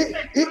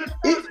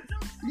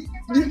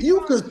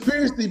 You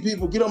conspiracy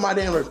people get on my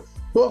damn nerves.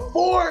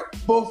 Before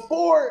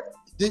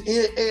the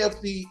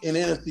AFC and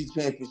NFC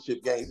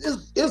championship games,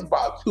 it's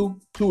about two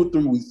or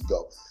 3 weeks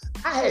ago.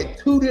 I had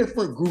 2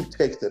 different group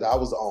texts that I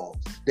was on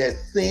that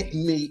sent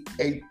me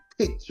a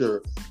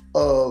picture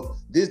of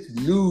this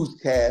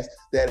newscast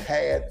that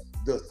had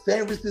the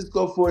San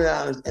Francisco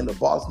 49ers and the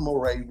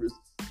Baltimore Ravens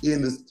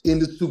in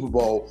the Super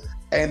Bowl,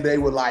 and they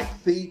were like,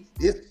 see,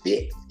 it's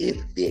fixed.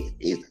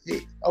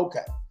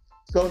 Okay.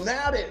 So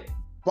now that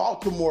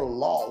Baltimore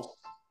lost,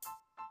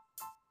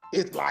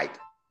 it's like,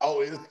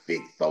 it's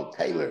fixed. So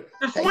Taylor.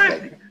 The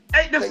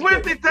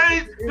Swifty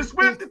thing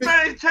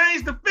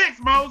changed the fix,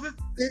 Moses.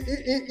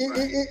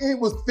 It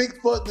was fixed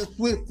for the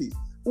Swifties.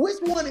 Which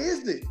one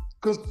is it?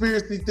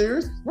 Conspiracy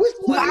theorists? Which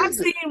one I've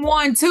seen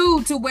one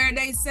too, to where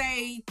they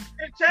say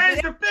it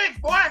changed the fix,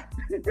 boy.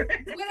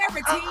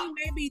 Whatever team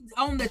may be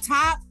on the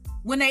top,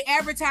 when they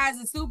advertise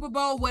the Super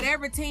Bowl,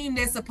 whatever team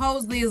that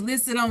supposedly is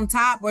listed on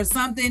top or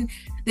something,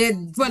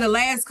 that for the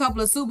last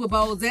couple of Super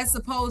Bowls, that's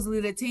supposedly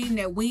the team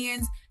that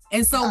wins.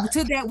 And so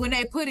to that, when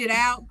they put it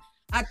out,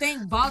 I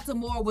think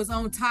Baltimore was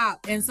on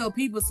top, and so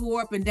people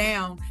swore up and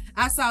down.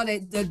 I saw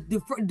that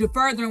the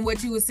furthering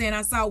what you were saying,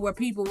 I saw where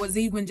people was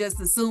even just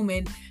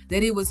assuming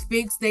that it was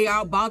fixed.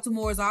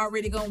 Baltimore's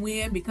already gonna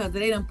win because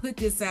they done put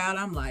this out.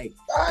 I'm like,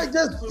 I'm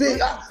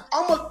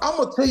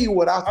gonna tell you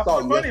what I saw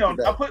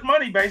yesterday. I put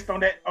money based on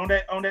that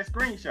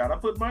screenshot. I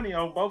put money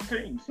on both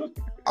teams.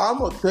 I'm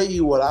gonna tell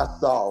you what I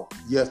saw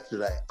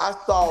yesterday. I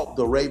saw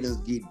the Ravens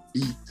get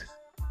beat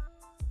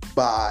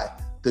by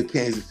the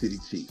Kansas City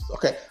Chiefs.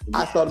 Okay,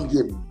 I saw them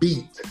get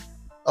beat.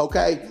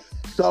 Okay,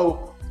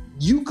 so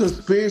you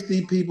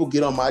conspiracy people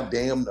get on my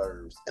damn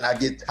nerves, and I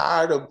get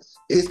tired of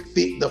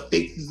the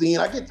fix is in.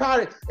 I get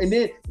tired and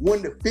then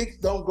when the fix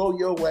don't go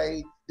your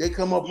way, they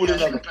come up with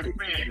another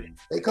fix.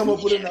 They come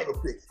up with another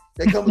fix.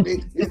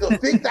 It's a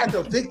fix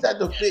after fix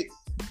after fix.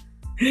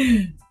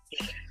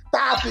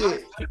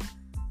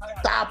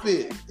 Stop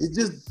it. It's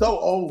just so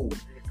old.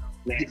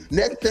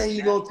 Next thing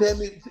you're gonna tell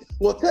me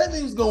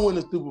who's gonna win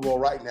the Super Bowl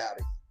right now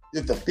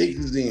if the fix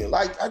is in.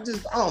 Like, I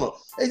don't know.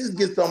 It just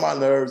gets on my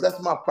nerves. That's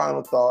my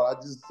final thought.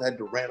 I just had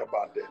to rant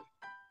about that.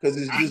 Because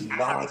it's just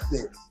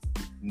nonsense.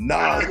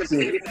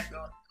 Nonsense.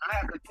 I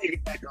have to take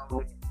it back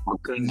on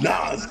because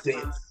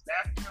nonsense.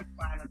 That's my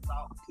final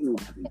thought too.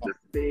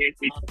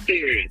 It's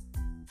serious.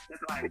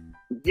 It's like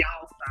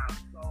y'all sound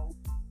so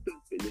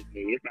stupid to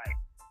me. It's like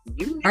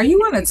are you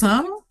on a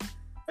tunnel?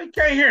 I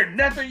can't hear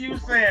nothing you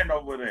saying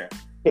over there.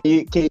 Can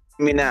you hear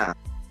me now?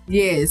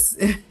 Yes.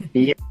 Yeah. Can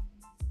you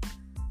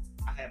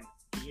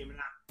hear me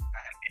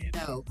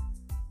now?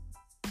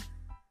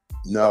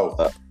 No.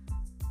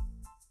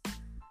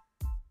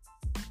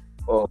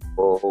 What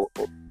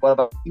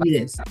about?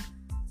 Yes.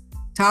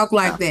 Talk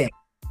like that.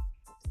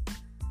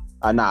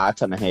 Nah, I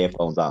turned the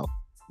headphones off.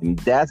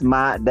 That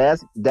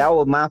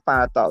was my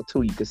final thought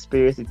too. You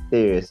conspiracy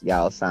theorists,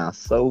 y'all sound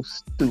so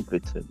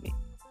stupid to me.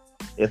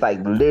 It's like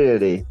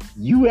literally,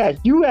 you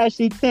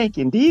actually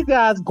thinking these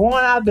guys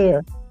going out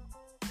there,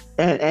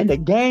 and the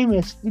game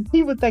is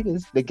people thinking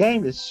the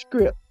game is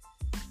script.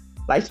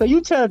 Like, so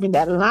you telling me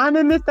that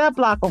lineman missed that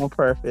block on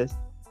purpose?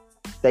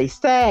 They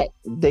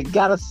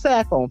got a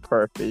sack on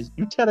purpose.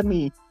 You telling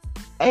me,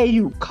 hey,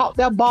 you caught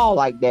that ball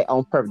like that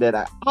on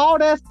purpose? All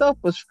that stuff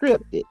was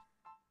scripted.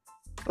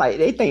 Like,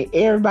 they think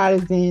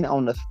everybody's in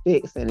on the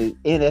fix and the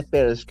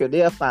NFL is scripted.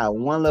 They'll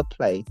find one little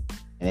play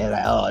and they're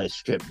like, oh,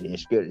 it's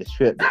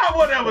scripted. Nah,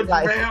 whatever,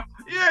 Germayle.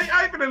 Yeah,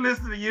 I ain't gonna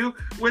listen to you.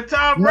 With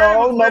Tom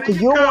Brady, no,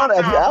 because you want.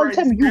 I'm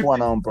telling you,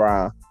 one on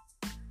Brian.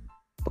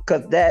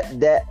 Because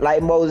that,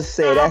 like Moses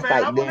said, that's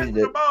man, like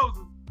Moses.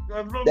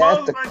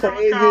 That's the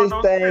craziest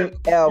thing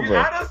ever.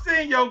 I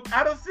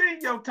done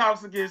seen your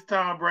talks against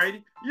Tom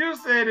Brady. You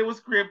said it was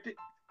scripted.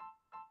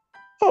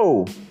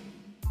 Oh,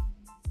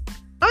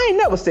 I ain't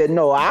never said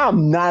no.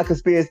 I'm not a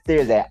conspiracy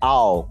theorist at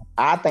all.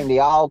 I think they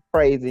all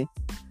crazy.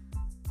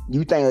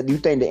 You think the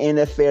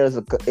NFL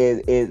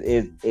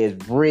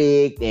is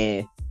rigged,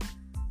 and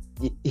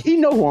he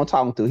know who I'm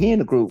talking to. He in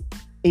the group.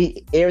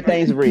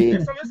 Everything's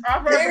rigged.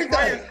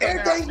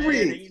 Everything's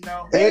rigged.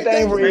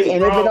 Everything's rigged,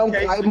 and if it don't,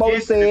 like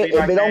Moses said,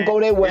 if it don't go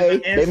their way,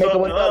 they make it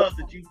with another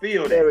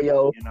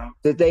scenario.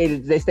 That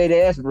they say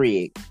that's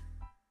rigged.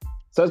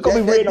 So it's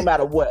gonna be rigged no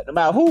matter what, no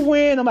matter who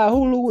win, no matter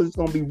who lose, it's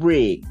gonna be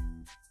rigged.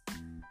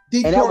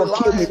 And that will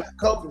kill me.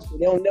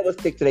 They don't never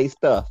stick to their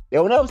stuff. They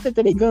don't never stick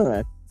to their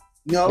guns.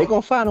 No, they're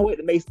gonna find a way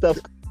to make stuff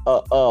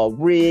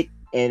rigged,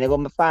 and they're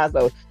gonna find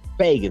stuff.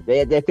 Vegas,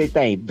 that's their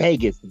thing.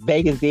 Vegas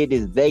did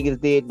this. Vegas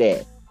did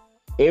that.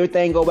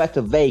 Everything go back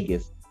to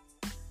Vegas.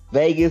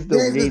 Vegas, the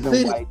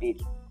reason why they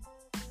did it.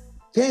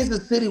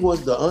 Kansas City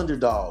was the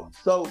underdog,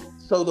 so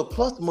the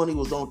plus money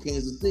was on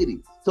Kansas City.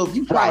 So if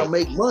you try to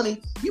make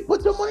money, you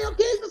put your money on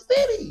Kansas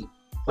City.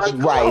 Like,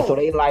 right, so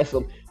they like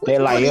some.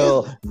 They're like,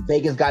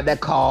 Vegas got that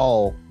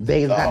call.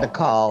 Got the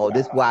call. God.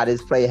 This is why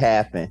this play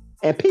happened,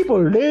 and people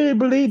really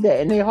believe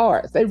that in their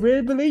hearts. They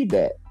really believe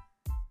that.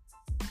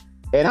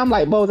 And I'm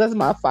like, Bo, that's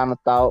my final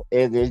thought.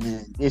 It's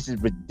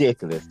just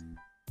ridiculous.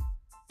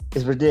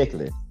 It's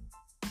ridiculous.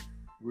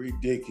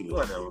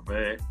 Whatever,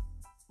 man.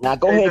 Now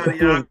go ahead.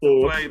 Y'all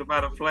complain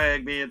about a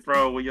flag being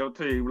thrown when your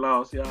team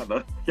lost. Y'all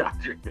know y'all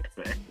drinking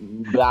flag.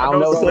 But I don't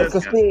know if it's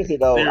conspiracy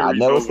though. I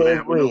never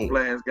said when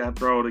flags got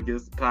thrown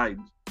against the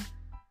Titans.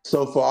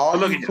 So for all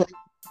so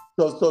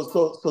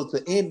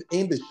to end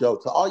the show,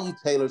 to all you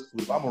Taylor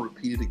Swift, I'm gonna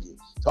repeat it again.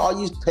 To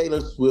all you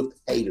Taylor Swift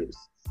haters,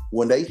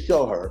 when they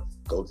show her,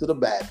 go to the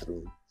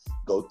bathroom,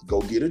 go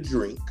get a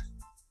drink,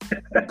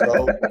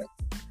 go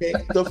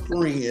text a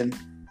friend,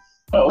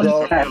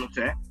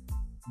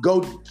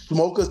 go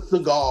smoke a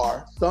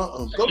cigar,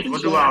 something. Go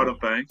do all the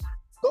things.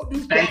 Go do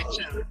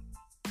something.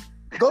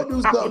 Go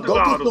do something. Go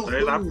get some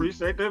food. I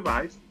appreciate the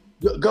advice.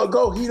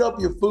 Go heat up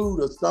your food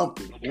or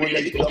something. When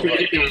they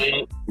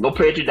go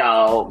pet your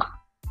dog.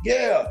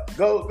 Yeah,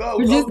 go. I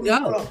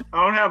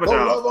don't have a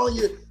dog.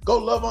 Go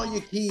love on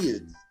your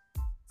kids.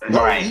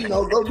 Right.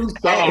 Go do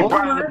something. Hey,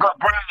 Brian, go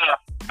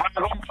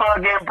plug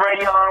in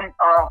Brady on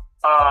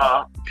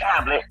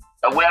tablet.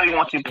 Or wherever you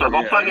want you to plug.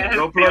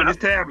 Go plug his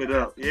tablet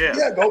up. Yeah.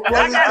 Yeah, go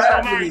plug his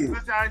tablet in.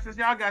 Since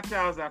y'all got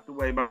y'all's out the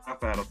way, my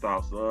final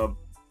thoughts.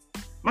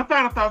 my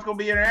final thought's gonna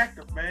be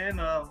interactive, man.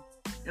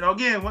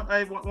 Again,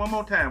 one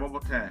more time.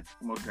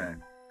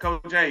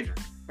 Coach Adrian,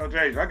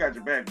 I got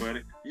your back,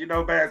 buddy. You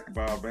know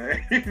basketball,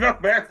 man. you know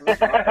basketball.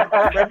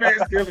 That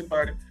man's killing,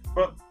 buddy.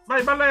 But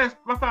my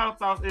final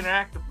thoughts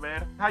interactive,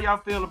 man. How y'all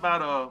feel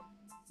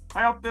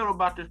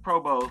about this Pro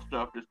Bowl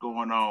stuff that's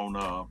going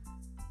on?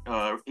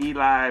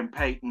 Eli and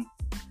Peyton,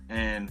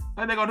 and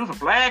they're gonna do some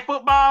flag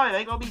football.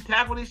 They gonna be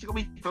tackled. This shit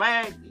gonna be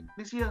flagged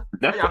this year.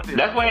 That's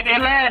what it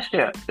did last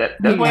year.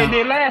 That's what it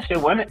did last year,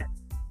 wasn't it?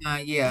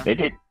 Yeah. They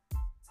did.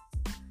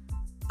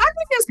 I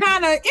think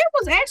it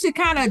was actually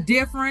kind of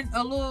different,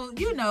 a little,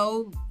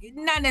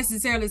 not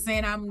necessarily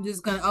saying I'm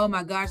just gonna, oh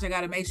my gosh, I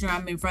gotta make sure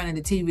I'm in front of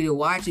the TV to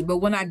watch it. But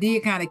when I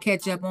did kind of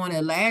catch up on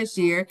it last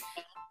year, it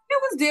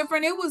was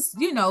different. It was,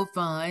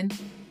 fun.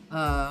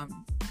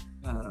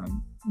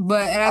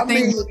 But I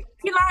think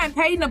Eli and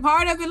Peyton a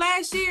part of it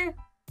last year?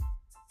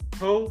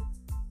 Who?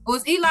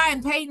 Was Eli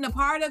and Peyton a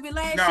part of it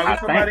last year? No, it was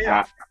somebody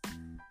else.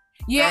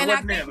 Yeah, and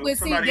I think we'll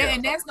see that,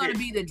 and that's going to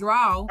be the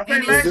draw. I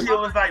think last year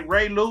was like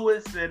Ray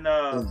Lewis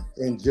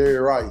and Jerry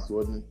Rice,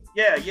 wasn't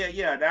it?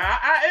 Yeah. Now,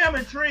 I am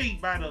intrigued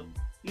by the,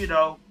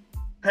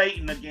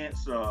 Peyton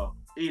against Eli,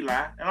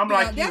 and I'm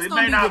like you, it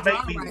may not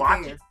make me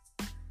watch it,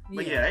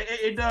 but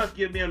it does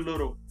give me a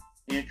little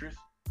interest.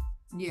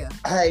 Yeah.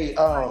 Hey,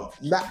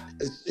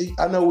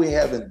 I know we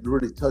haven't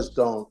really touched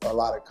on a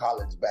lot of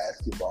college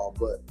basketball,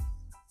 but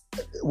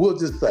we'll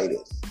just say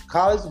this: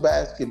 college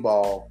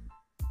basketball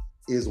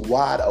is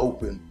wide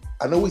open.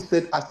 I know I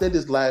said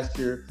this last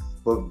year,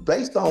 but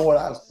based on what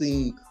I've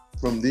seen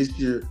from this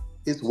year,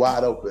 it's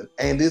wide open.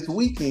 And this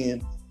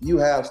weekend, you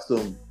have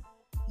some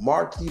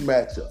marquee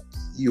matchups.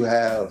 You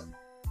have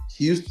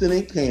Houston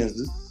and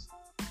Kansas.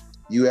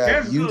 You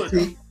have UT.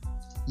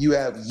 You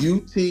have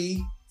UT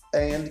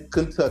and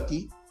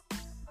Kentucky,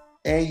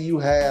 and you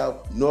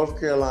have North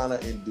Carolina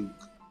and Duke.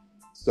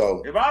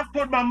 So if I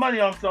put my money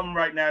on something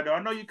right now, though,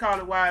 I know you call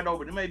it wide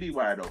open. It may be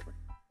wide open.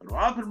 But if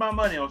I put my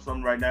money on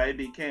something right now, it'd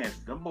be Kansas.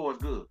 Them boys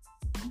good.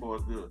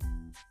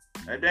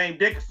 That Dane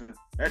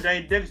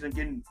Dickinson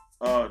getting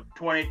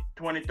 20,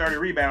 30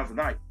 rebounds a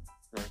night.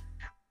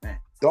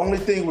 The only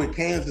thing with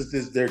Kansas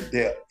is their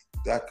depth.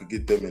 That could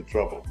get them in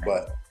trouble.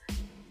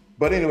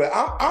 But anyway,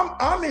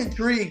 I'm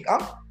intrigued.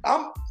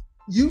 I'm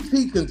UT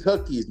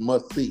Kentucky is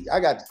must see.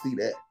 I got to see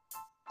that.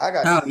 I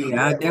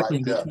definitely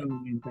be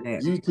tuning in for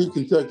that. UT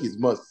Kentucky is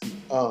must see.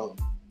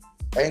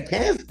 And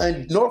Kansas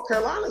and North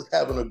Carolina's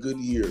having a good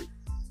year.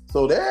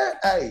 So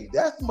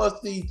that's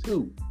must see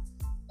too.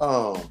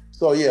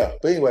 So yeah.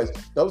 But anyways,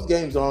 those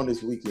games are on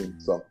this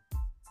weekend. So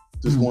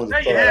just wanted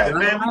to there you have it,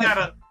 man. We got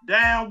a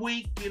down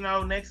week.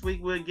 Next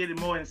week we'll get it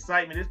more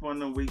excitement. This one of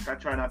them weeks I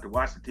try not to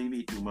watch the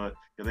TV too much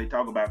because they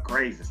talk about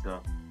crazy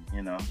stuff.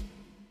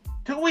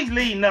 2 weeks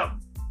leading up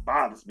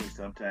bothers me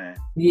sometimes.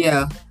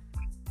 Yeah.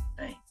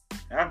 Dang,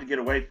 I have to get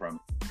away from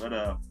it.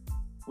 But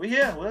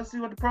we'll see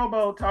what the Pro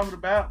Bowl talking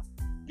about.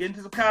 Getting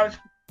to some college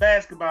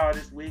basketball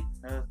this week.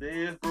 It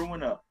is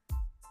brewing up.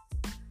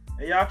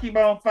 Hey, y'all keep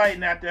on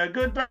fighting out there.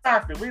 Good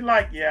doctor. We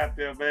like you out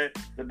there, man.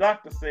 The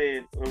doctor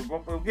said,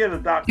 we'll give the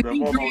doctor one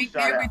more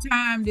shout every out.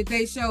 time that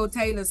they show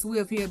Taylor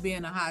Swift, he'll be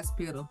in a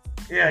hospital.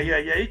 Yeah.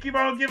 You keep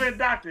on giving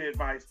doctor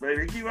advice,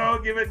 baby. Keep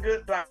on giving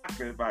good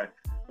doctor advice.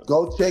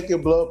 Go check your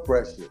blood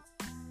pressure.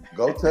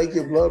 Go take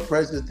your blood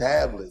pressure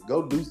tablet.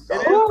 Go do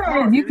something.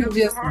 Or you can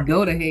just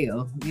go to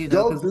hell.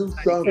 Go do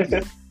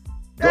something.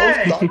 Go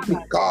start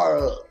your car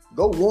up.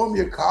 Go warm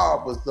your car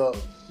up or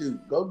something. Shoot,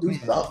 go do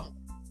something.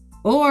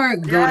 Or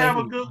go have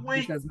a good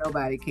week because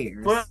nobody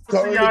cares. We'll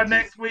see y'all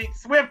next week.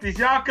 Swifties,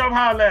 y'all come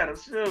holler at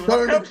us. Shoot.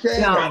 Turn the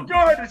channel.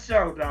 Enjoy the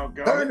show,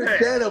 doggone. Turn the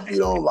channel if you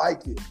don't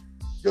like it.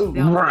 Shoot.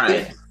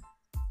 Right.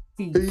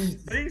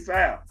 Peace. Peace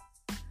out.